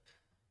started. But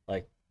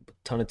like a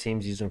ton of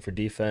teams use them for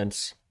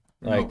defense.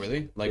 Like,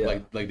 really?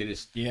 Like they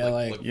just your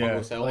boy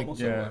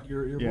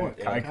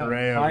Kai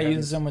Correa. Kai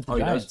uses them with the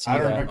Giants. I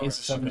don't remember what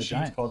the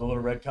machine's called. The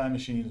little red Kai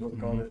machine is what we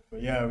called it.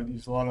 But yeah, we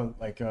use a lot of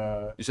like.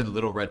 You said the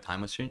little red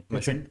time machine? I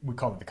think we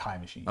call it the Kai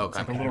machine. Oh, it's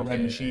like a little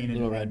red machine.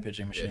 Little red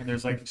pitching machine. And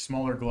there's like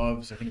smaller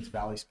gloves. I think it's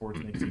Valley Sports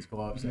makes these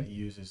gloves that he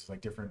uses,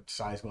 like different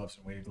size gloves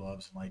and weighted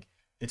gloves, and like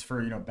it's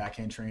for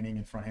backhand training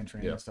and fronthand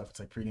training and stuff.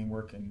 It's like pregame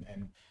work and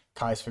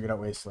Kai's figured out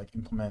ways to like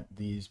implement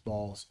these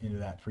balls into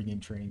that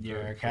pregame training. Yeah,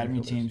 our academy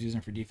teams use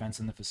them for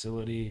defense in the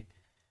facility.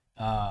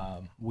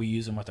 We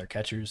use them with our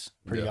catchers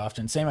pretty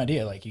often. Same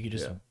idea. Like you could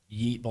just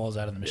yeet balls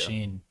out of the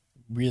machine,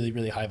 really,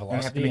 really high velocity.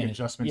 And have to make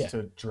adjustments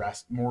to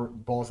dress more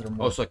balls that are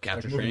more. Oh, so like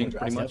catcher training,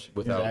 pretty much.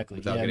 Without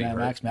getting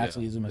hurt. Max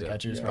will use them as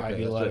catchers for high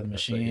velo out of the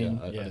machine.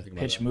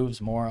 Pitch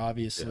moves more,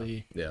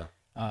 obviously.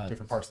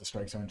 Different parts of the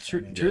strike zone.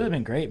 Truly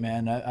been great,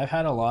 man. I've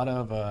had a lot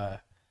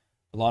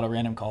of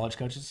random college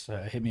coaches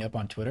hit me up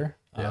on Twitter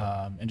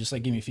and just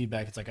like give me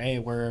feedback. It's like, hey,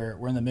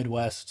 we're in the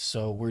Midwest,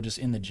 so we're just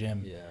in the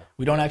gym. Yeah.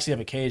 We don't actually have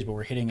a cage, but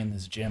we're hitting in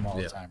this gym all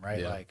the time,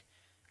 right? Yeah. Like,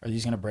 are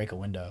these gonna break a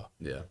window?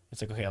 Yeah.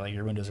 It's like, okay, like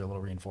your windows are a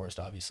little reinforced,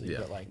 obviously,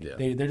 but like Yeah.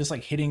 they're just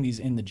like hitting these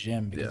in the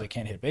gym because they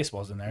can't hit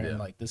baseballs in there, and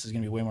like this is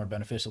gonna be way more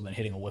beneficial than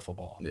hitting a wiffle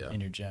ball in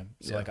your gym.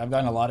 So like I've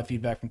gotten a lot of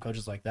feedback from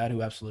coaches like that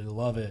who absolutely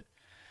love it.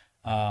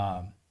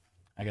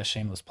 I guess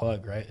shameless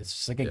plug, right? It's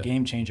just like a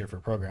game changer for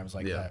programs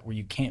like that, where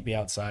you can't be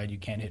outside, you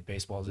can't hit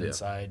baseballs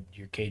inside,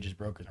 your cage is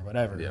broken or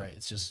whatever, right?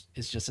 It's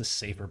just a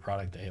safer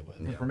product to hit with.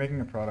 If we're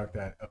making a product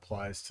that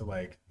applies to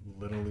like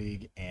little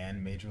league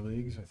and major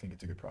leagues, I think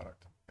it's a good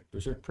product. Like, For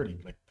sure. Pretty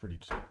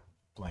just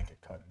blanket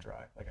cut and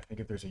dry. Like I think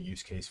if there's a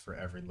use case for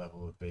every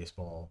level of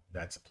baseball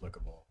that's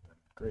applicable, then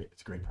great.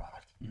 It's a great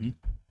product.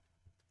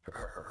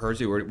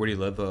 Hersey, where do you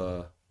live?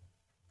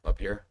 Up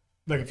here?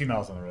 Like a few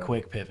miles on the road.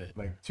 Quick pivot.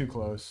 Like too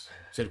close.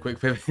 Said quick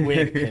pivot.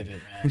 Quick pivot,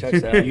 man.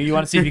 Checks out. You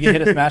want to see if you can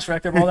hit a smash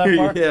factor ball that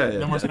far? Yeah.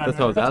 No more That's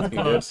what I was asking.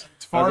 It's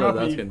far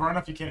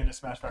enough you can't hit a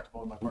smash factor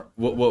ball in my park.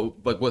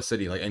 What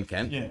city? Like in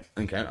Kent? Yeah.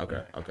 In Kent?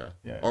 Okay.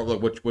 Yeah. Or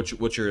like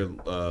what's your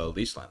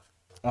lease length?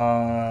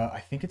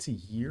 I think it's a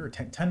year or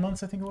 10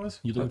 months. I think it was.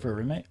 You looking for a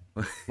roommate?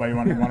 Why you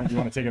want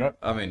to take it up?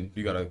 I mean,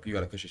 you got a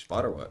cushy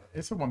spot or what?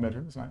 It's a 1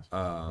 bedroom. It's nice.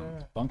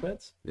 Bunk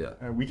beds?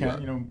 Yeah. We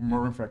can,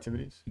 more room for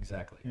activities.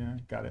 Exactly. Yeah,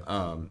 got it.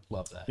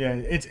 Love that. Yeah,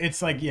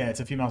 it's like it's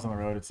a few miles on the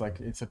road. It's like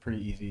it's a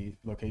pretty easy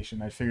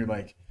location. I figured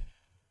like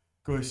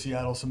go to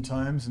Seattle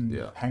sometimes and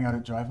hang out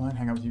at Driveline,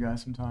 hang out with you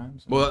guys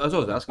sometimes. Well, that's what I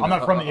was asking. I'm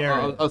not from the area.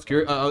 I was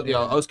curious.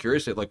 I was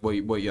curious at like what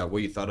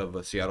you thought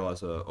of Seattle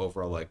as a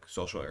overall like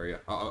social area.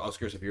 I was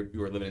curious if you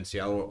were living in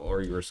Seattle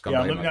or you were scumbag. Yeah,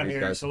 I'm living out here.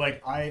 Guys. So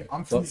like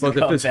I'm from Close the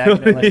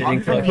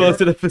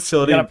to the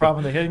facility. You got a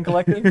problem with the hitting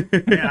collective?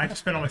 Yeah, I just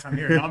spent all my time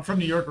here. No, I'm from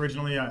New York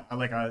originally. I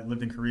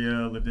lived in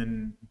Korea, lived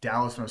in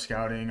Dallas when I was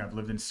scouting. I've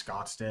lived in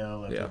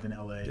Scottsdale. I've lived in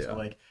LA. So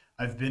like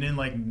I've been in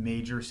like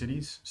major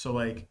cities. So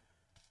like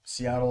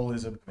Seattle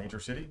is a major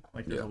city.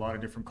 Like there's a lot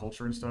of different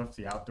culture and stuff.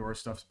 The outdoor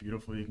stuff's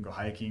beautiful. You can go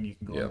hiking, you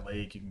can go on the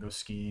lake, you can go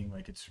skiing.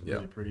 Like it's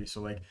really pretty. So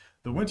like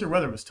the winter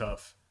weather was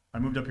tough. I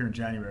moved up here in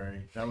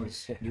January. That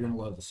was You're gonna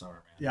love the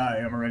summer, man. yeah, I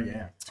am already.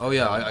 Yeah. Oh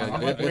yeah,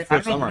 I guess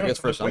for summer. I guess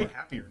for summer. Way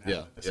happier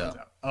now. The sun's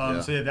out.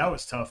 So that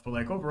was tough, but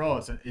like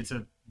overall, it's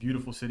a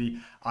beautiful city.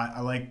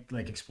 I like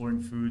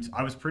exploring foods.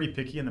 I was pretty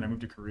picky, and then I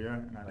moved to Korea,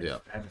 and I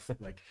had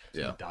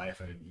to die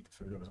if I didn't eat the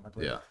food that was on my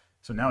plate. Yeah.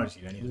 So now I just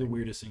eat anything. What's the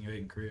weirdest thing you ate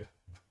in Korea?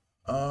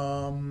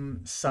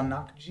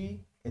 Samnakji.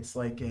 It's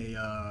like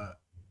I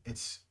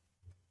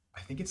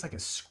think it's like a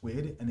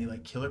squid, and they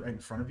like kill it right in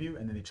front of you,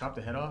 and then they chop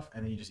the head off,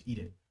 and then you just eat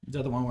it. Is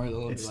that the one where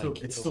it's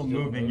still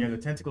moving? Yeah, the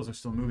tentacles are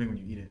still moving when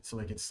you eat it. So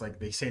like it's like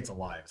they say it's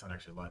alive. It's not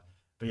actually alive.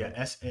 But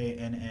yeah,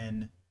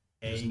 SANNAKJI.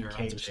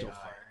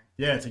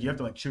 Yeah, it's like you have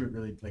to like chew it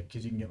really like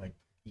because you can get like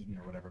eaten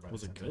or whatever.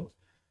 Was it good? It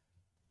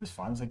was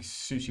fine. It was like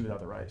sushi without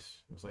the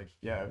rice. It was like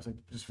it was like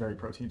just very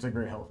protein. It's like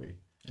very healthy.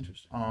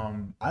 Interesting.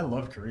 I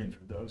love Korean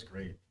food. That was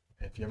great.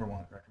 If you ever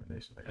want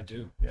recommendations, I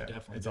do. Yeah,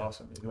 Definitely. It's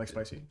awesome. You like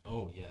spicy?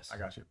 Oh yes. I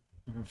got you.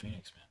 I'm from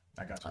Phoenix, man.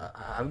 I got you.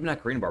 I've been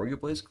at Korean barbecue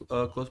place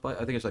close by. I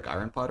think it's like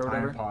Iron Pot or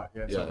whatever. Iron Pot,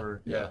 yeah. It's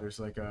over, there's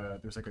like a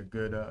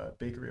good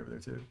bakery over there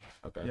too.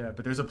 Okay. Yeah,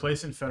 but there's a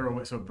place in Federal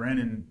Way. So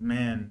Brandon,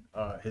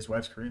 his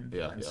wife's Korean.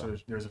 Yeah. And so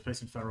there's a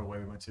place in Federal Way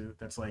we went to.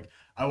 That's like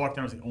I walked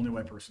in, I was the only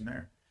white person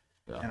there.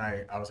 Yeah. And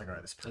I was like, all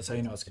right, this. That's how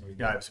you know it's gonna be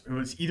good. Yeah, it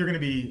was either gonna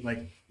be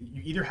like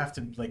you either have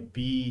to like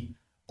be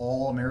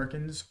all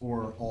Americans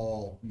or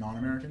all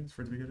non-Americans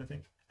for it to be good, I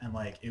think. and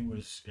like it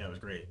was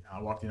great.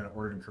 I walked in and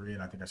ordered in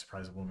Korean. I think I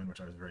surprised a woman, which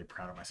I was very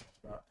proud of myself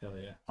about. Hell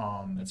yeah.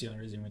 Um, That's the only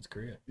reason you went to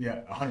Korea.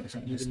 yeah,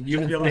 100%. Just You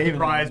to be able to saved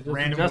surprise them.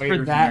 random Just for waiters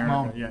in that America.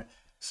 moment. Yeah.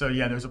 So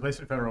yeah, there's a place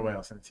in Federal Way.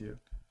 I'll send it to you.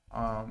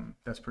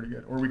 That's pretty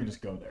good. Or we can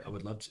just go there. I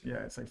would love to. Yeah,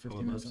 it's like I 15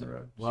 would minutes love on the to.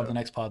 road. We'll have So, the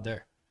next pod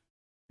there.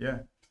 yeah,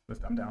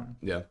 I'm down.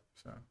 Yeah.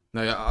 So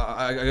No,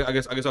 yeah. I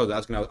guess I was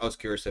asking. I was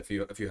curious if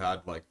you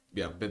had like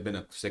been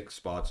at 6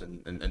 spots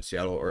in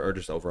Seattle or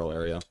just the overall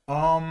area.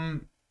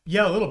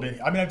 Yeah, a little bit.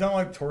 I mean, I've done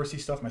like touristy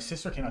stuff. My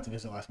sister came out to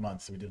visit last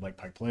month, so we did like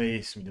Pike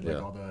Place. We did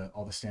like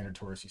all the standard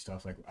touristy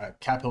stuff. Like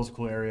Cap Hill's a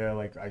cool area.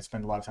 Like I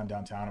spend a lot of time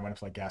downtown. I went up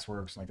to like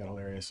Gasworks and like that whole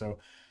area. So,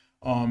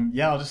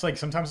 I'll just like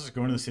sometimes just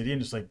go into the city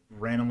and just like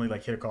randomly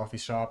like hit a coffee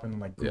shop and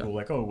like Google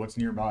like, oh, what's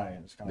nearby,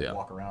 and just kind of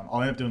walk around.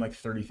 I'll end up doing like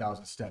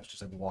 30,000 steps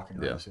just like walking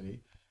around the city.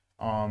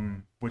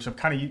 Which I'm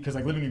kind of because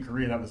like living in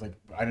Korea, that was like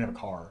I didn't have a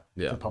car.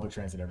 So public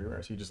transit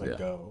everywhere, so you just like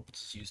go.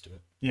 Just used to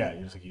it. Yeah,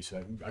 you're just like used to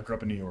that. I grew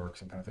up in New York,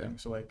 some kind of thing.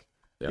 So like.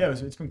 Yeah,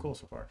 it's been cool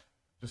so far.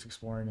 Just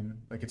exploring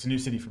and like it's a new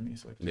city for me,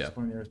 so like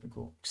exploring the area has been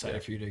cool.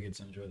 Excited for you to get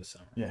to enjoy the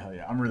summer. Yeah, hell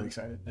yeah, I'm really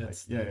excited.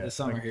 The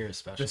summer here is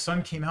special. The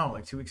sun came out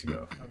like 2 weeks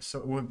ago. I was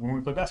when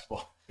we played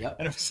basketball. Yep.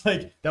 And it was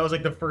like that was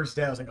like the first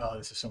day. I was like, oh,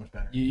 this is so much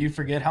better. You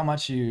forget how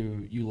much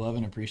you love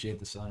and appreciate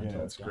the sun. Yeah,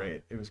 it's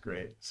great. It was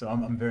great. So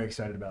I'm very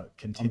excited about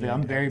continuing.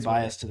 I'm very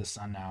biased to the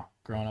sun now.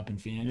 Growing up in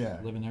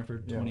Phoenix, living there for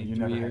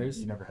 23 years.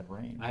 You never had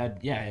rain. I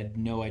had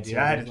no idea. See,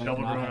 I had a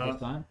shovel growing up.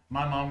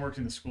 My mom worked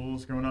in the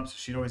schools growing up, so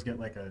she'd always get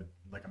like a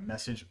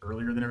message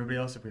earlier than everybody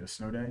else if we had a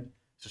snow day.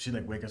 So she'd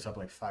like wake us up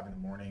like 5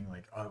 a.m,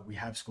 like, oh, we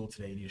have school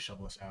today. You need to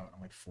shovel us out.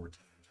 I'm like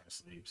 14, I'm trying to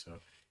sleep. So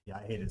yeah,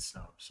 I hated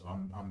snow. So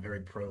I'm very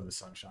pro the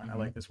sunshine. I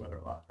like this weather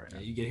a lot right now.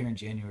 You get here in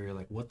January, you're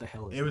like, what the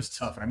hell is it was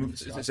tough, and I moved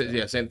to Scottsdale.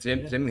 Yeah, same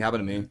thing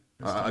happened to me.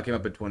 I came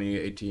up in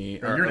 2018.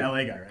 You're an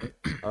LA guy,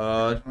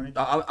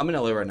 right? I'm in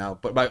LA right now,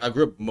 but I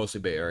grew up mostly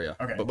Bay Area.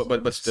 Okay.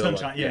 But still,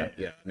 sunshine, like,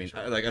 yeah. I mean,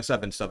 like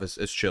SF and stuff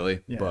is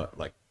chilly, but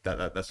like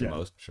that's the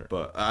most. Sure.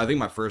 But I think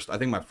my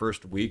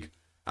first week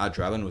at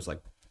Driveline was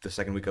like the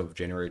second week of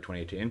January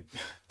 2018,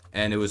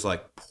 and it was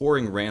like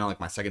pouring rain on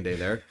like my second day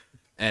there,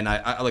 and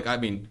I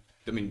mean,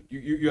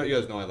 you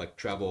guys know I like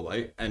travel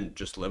light and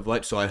just live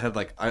light, so I had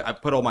like I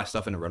put all my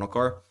stuff in a rental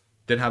car,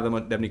 didn't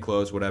have any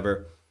clothes,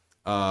 whatever,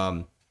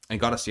 and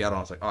got to Seattle. And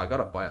I was like, oh, I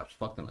gotta buy a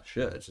fuck ton of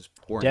shit. It's just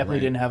pouring. Definitely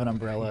rain. didn't have an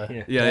umbrella.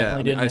 Yeah.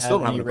 I still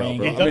don't have an umbrella,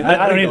 bro.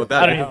 I don't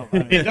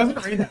even. It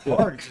doesn't rain that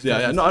hard.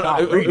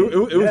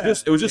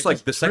 It was just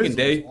like the second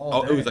day. It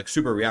was like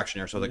super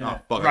reactionary. So I was like,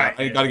 oh fuck,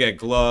 I gotta get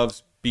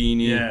gloves,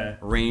 beanie,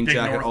 rain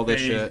jacket, all this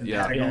shit.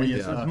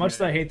 As much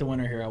as I hate the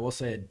winter here, I will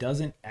say it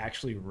doesn't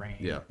actually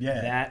rain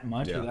that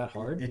much or that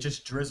hard. It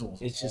just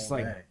drizzles. It's just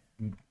like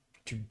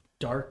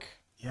dark.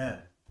 Yeah.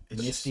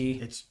 It's misty.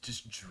 It's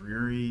just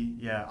dreary.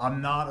 Yeah, I'm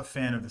not a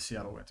fan of the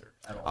Seattle winter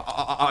at all.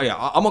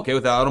 I'm okay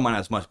with that. I don't mind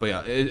as much, but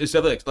yeah, it's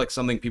definitely like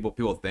something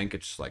people think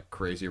it's just like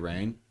crazy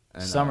rain.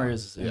 And, summer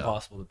is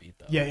impossible to beat,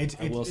 though. Yeah,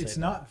 it's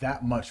not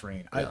that much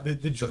rain.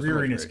 The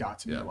dreariness got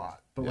to me a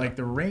lot, but like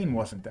the rain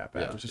wasn't that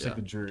bad. It was just like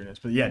the dreariness.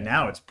 But yeah,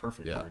 now it's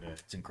perfect every day.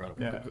 It's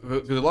incredible. Yeah,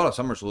 because a lot of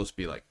summers will just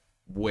be like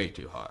way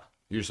too hot.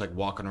 You're just like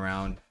walking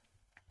around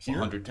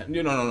 110.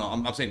 No.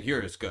 I'm saying here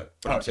it's good,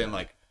 but I'm saying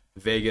like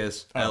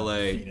Vegas,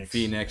 LA,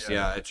 Phoenix,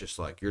 it's just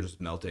like you're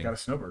just melting. Got a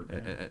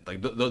snowbird. Like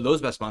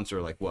those best months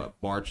are like what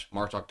March,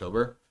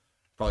 October,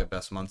 probably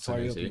best months. Why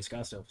are you opening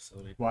Scottsdale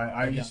facility? Why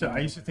I used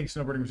to think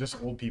snowboarding was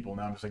just old people.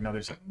 Now I'm just like, no, they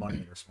just have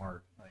money. They're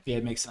smart. Like, yeah,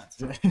 it makes sense.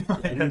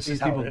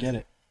 These people get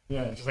it.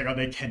 Yeah, it's just like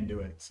they can do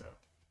it. So.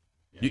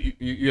 Yeah.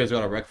 You guys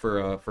got a rec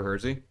for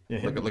Herzy? Yeah,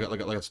 like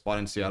a spot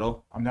in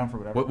Seattle. I'm down for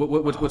whatever.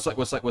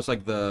 What's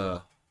like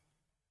the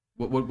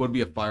what would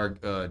be a fire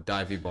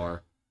divey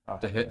bar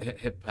to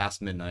hit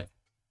past midnight?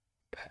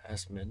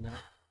 Past midnight.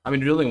 I mean,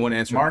 there's only one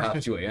answer.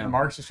 Past 2 a.m.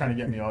 Mark's just trying to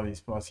get me all these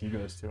spots he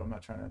goes to. I'm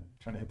not trying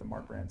to hit the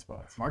Mark brand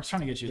spots. Mark's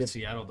trying to get you to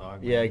Seattle,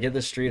 dog. Yeah, get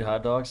the street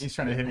hot dogs. He's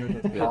trying to hit me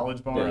with the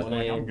college bars. I'm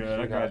like, I'm good.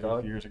 I got it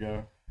a few years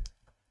ago.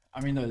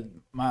 I mean,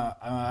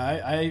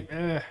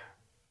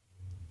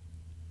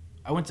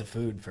 I went to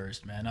food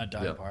first, man, not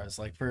dive bars.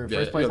 Like for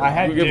first place, I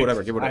had Dick's.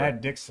 Whatever. I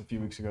had Dick's a few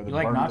weeks ago. You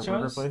like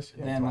nachos? Place?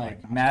 Yeah, then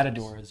like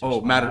Matador's.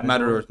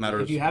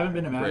 Matador's. If you haven't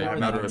been to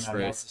Matador's,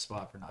 that's the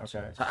spot for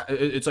nachos. Okay.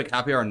 It's like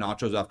happy hour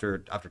nachos after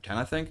 10,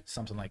 I think.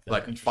 Something like that.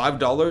 Like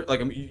 $5.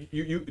 Like I mean,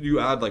 you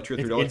add like $2 or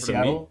 $3 for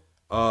the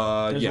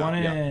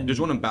meat.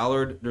 There's one in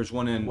Ballard. There's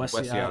one in West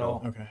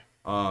Seattle. Okay.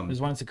 There's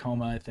one in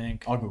Tacoma, I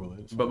think. I'll Google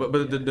it. But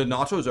the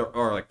nachos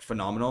are like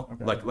phenomenal.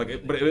 Okay.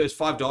 But it was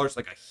 $5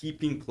 like a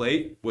heaping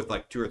plate with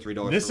like $2 or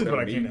 $3. This is what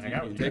I came to hang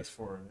out with Dick's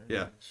for.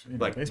 Yeah,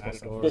 like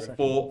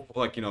full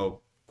like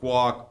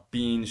guac,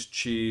 beans,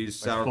 cheese,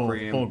 sour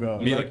cream. Full go.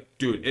 Meat, like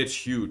dude, it's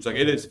huge. Like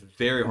it is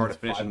very hard to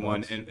finish in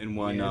one. It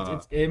might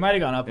have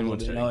gone up a little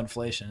bit. No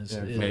inflation is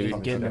maybe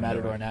getting the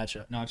Matador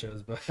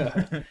nachos, but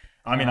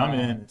I mean, I'm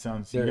in. It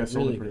sounds you guys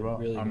sold it pretty well.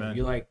 Really I'm in.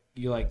 You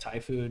like Thai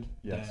food?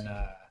 Yes. And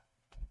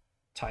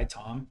Thai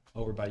Tom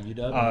over by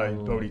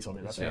UW. Bodhi told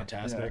me about that.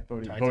 Fantastic.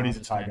 Yeah, Bodhi's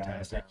a Thai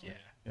guy.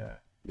 Yeah.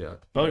 Yeah.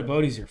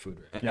 Bodie's your food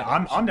rec. Yeah,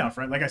 I'm down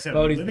for it. Like I said,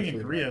 Bodie's living the in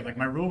food Korea, rec. like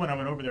my rule when I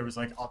went over there was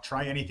like, I'll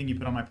try anything you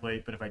put on my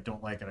plate, but if I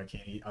don't like it, I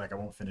can't eat. Like I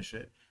won't finish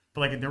it.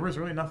 But like there was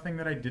really nothing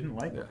that I didn't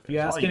like. Yeah. If you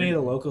ask any of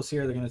the locals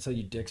here, they're gonna tell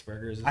you Dick's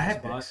Burgers is I the had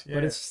spot, Dick's, yeah.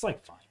 but it's just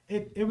like fine.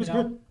 It was You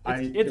know, good.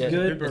 it's was a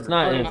good. burger. It's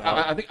not in.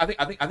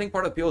 I think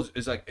part of the appeal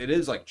is like it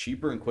is like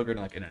cheaper and quicker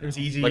than like In-N-Out. It was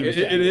easy. Like it was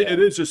it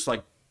is just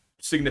like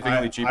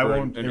significantly cheaper I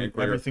won't. and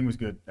quicker. Everything was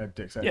good at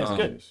Dick's. Yeah, it's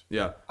good.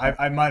 Yeah.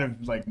 I might have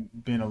like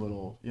been a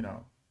little,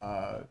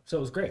 So it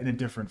was great. in a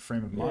different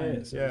frame of Yeah,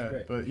 mind. so it was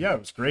great. But yeah, it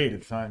was great at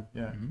the time.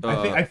 Yeah,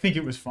 Mm-hmm. I think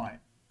it was fine.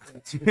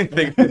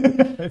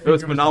 It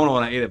was phenomenal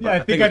when I ate it. But Yeah, I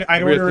think it's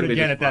I'd order it realistically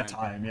again just at that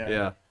fine. time. Yeah.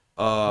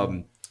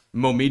 Yeah.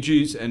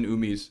 Momiji's and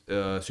Umi's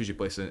sushi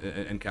place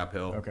in Cap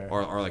Hill Okay.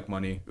 are like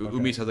money.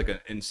 Umi's has like an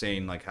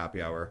insane like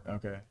happy hour.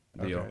 Okay.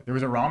 Deal. There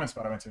was a ramen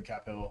spot I went to in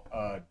Cap Hill.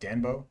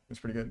 Danbo. It's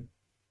pretty good.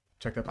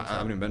 Check that place I out.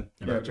 haven't even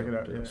been. Yeah, check it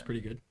out. It Yeah. was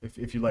pretty good.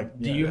 If you like.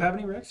 Do you have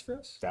any recs for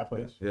us? that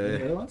place? Yeah, Any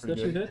yeah. other ones that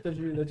Pretty you good. did that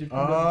you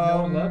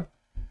know and love?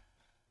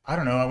 I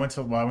don't know. I went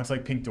to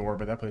like Pink Door,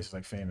 but that place is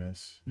like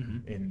famous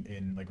Mhm.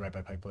 in like right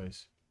by Pike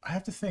Place. I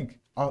have to think.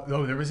 Oh,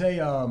 there was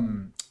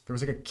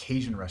like a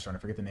Cajun restaurant. I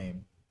forget the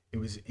name. It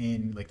was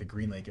in like the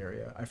Green Lake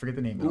area. I forget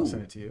the name, but I'll Ooh.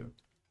 send it to you.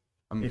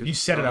 I'm If good. you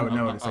said it, I would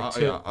know it. It's like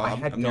I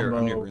had I'm near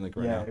gumbo. Green Lake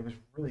right yeah, now. it was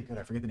really good.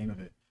 I forget the name of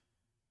it,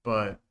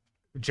 but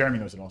Jeremy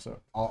knows it also.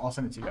 I'll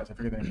send it to you guys. I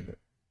forget the name of it,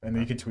 and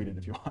then you can tweet it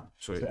if you want,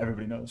 Sweet. so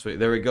everybody knows. Sweet.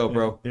 There we go,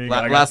 bro. There you go.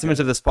 I got Last you. minute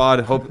of this pod.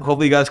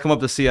 Hopefully you guys come up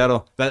to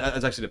Seattle.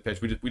 That's actually the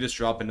pitch. We just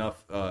drop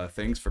enough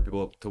things for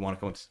people to want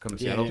to come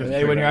to Yeah, Seattle.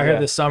 hey, when you're out here Yeah.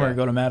 this summer, Yeah.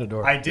 go to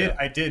Matador. I did.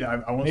 I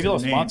won't Maybe say they'll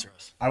the name. sponsor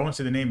us. I won't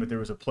say the name, but there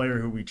was a player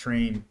who we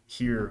train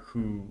here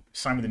who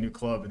signed with a new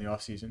club in the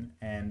off season,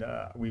 and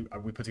we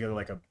put together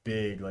like a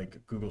big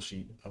like Google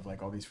sheet of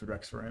like all these food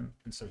recs for him,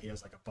 and so he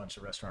has like a bunch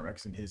of restaurant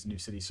recs in his new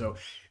city. So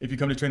if you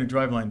come to train at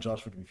Driveline,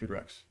 Josh will give you food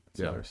recs.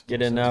 Yeah. ours.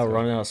 Get in now,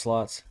 running out of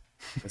slots.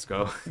 Let's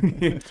go.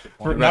 Not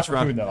for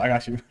Restaurant. food though. I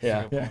got you.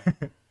 Yeah. Yeah.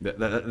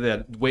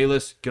 The wait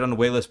list. Get on the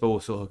wait list, but we'll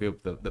still hook you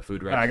up with the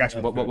food recs. I got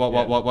you.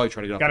 While you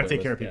try to get off Gotta the take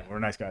wait care list. of people. We're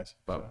nice guys.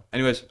 But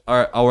anyways, all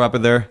right, I'll wrap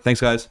it there. Thanks,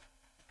 guys.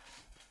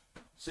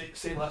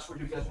 Say last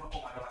word you guys want.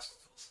 Oh my god, I still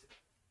feel asleep.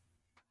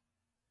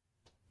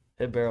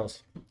 Hit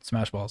barrels.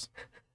 Smash balls.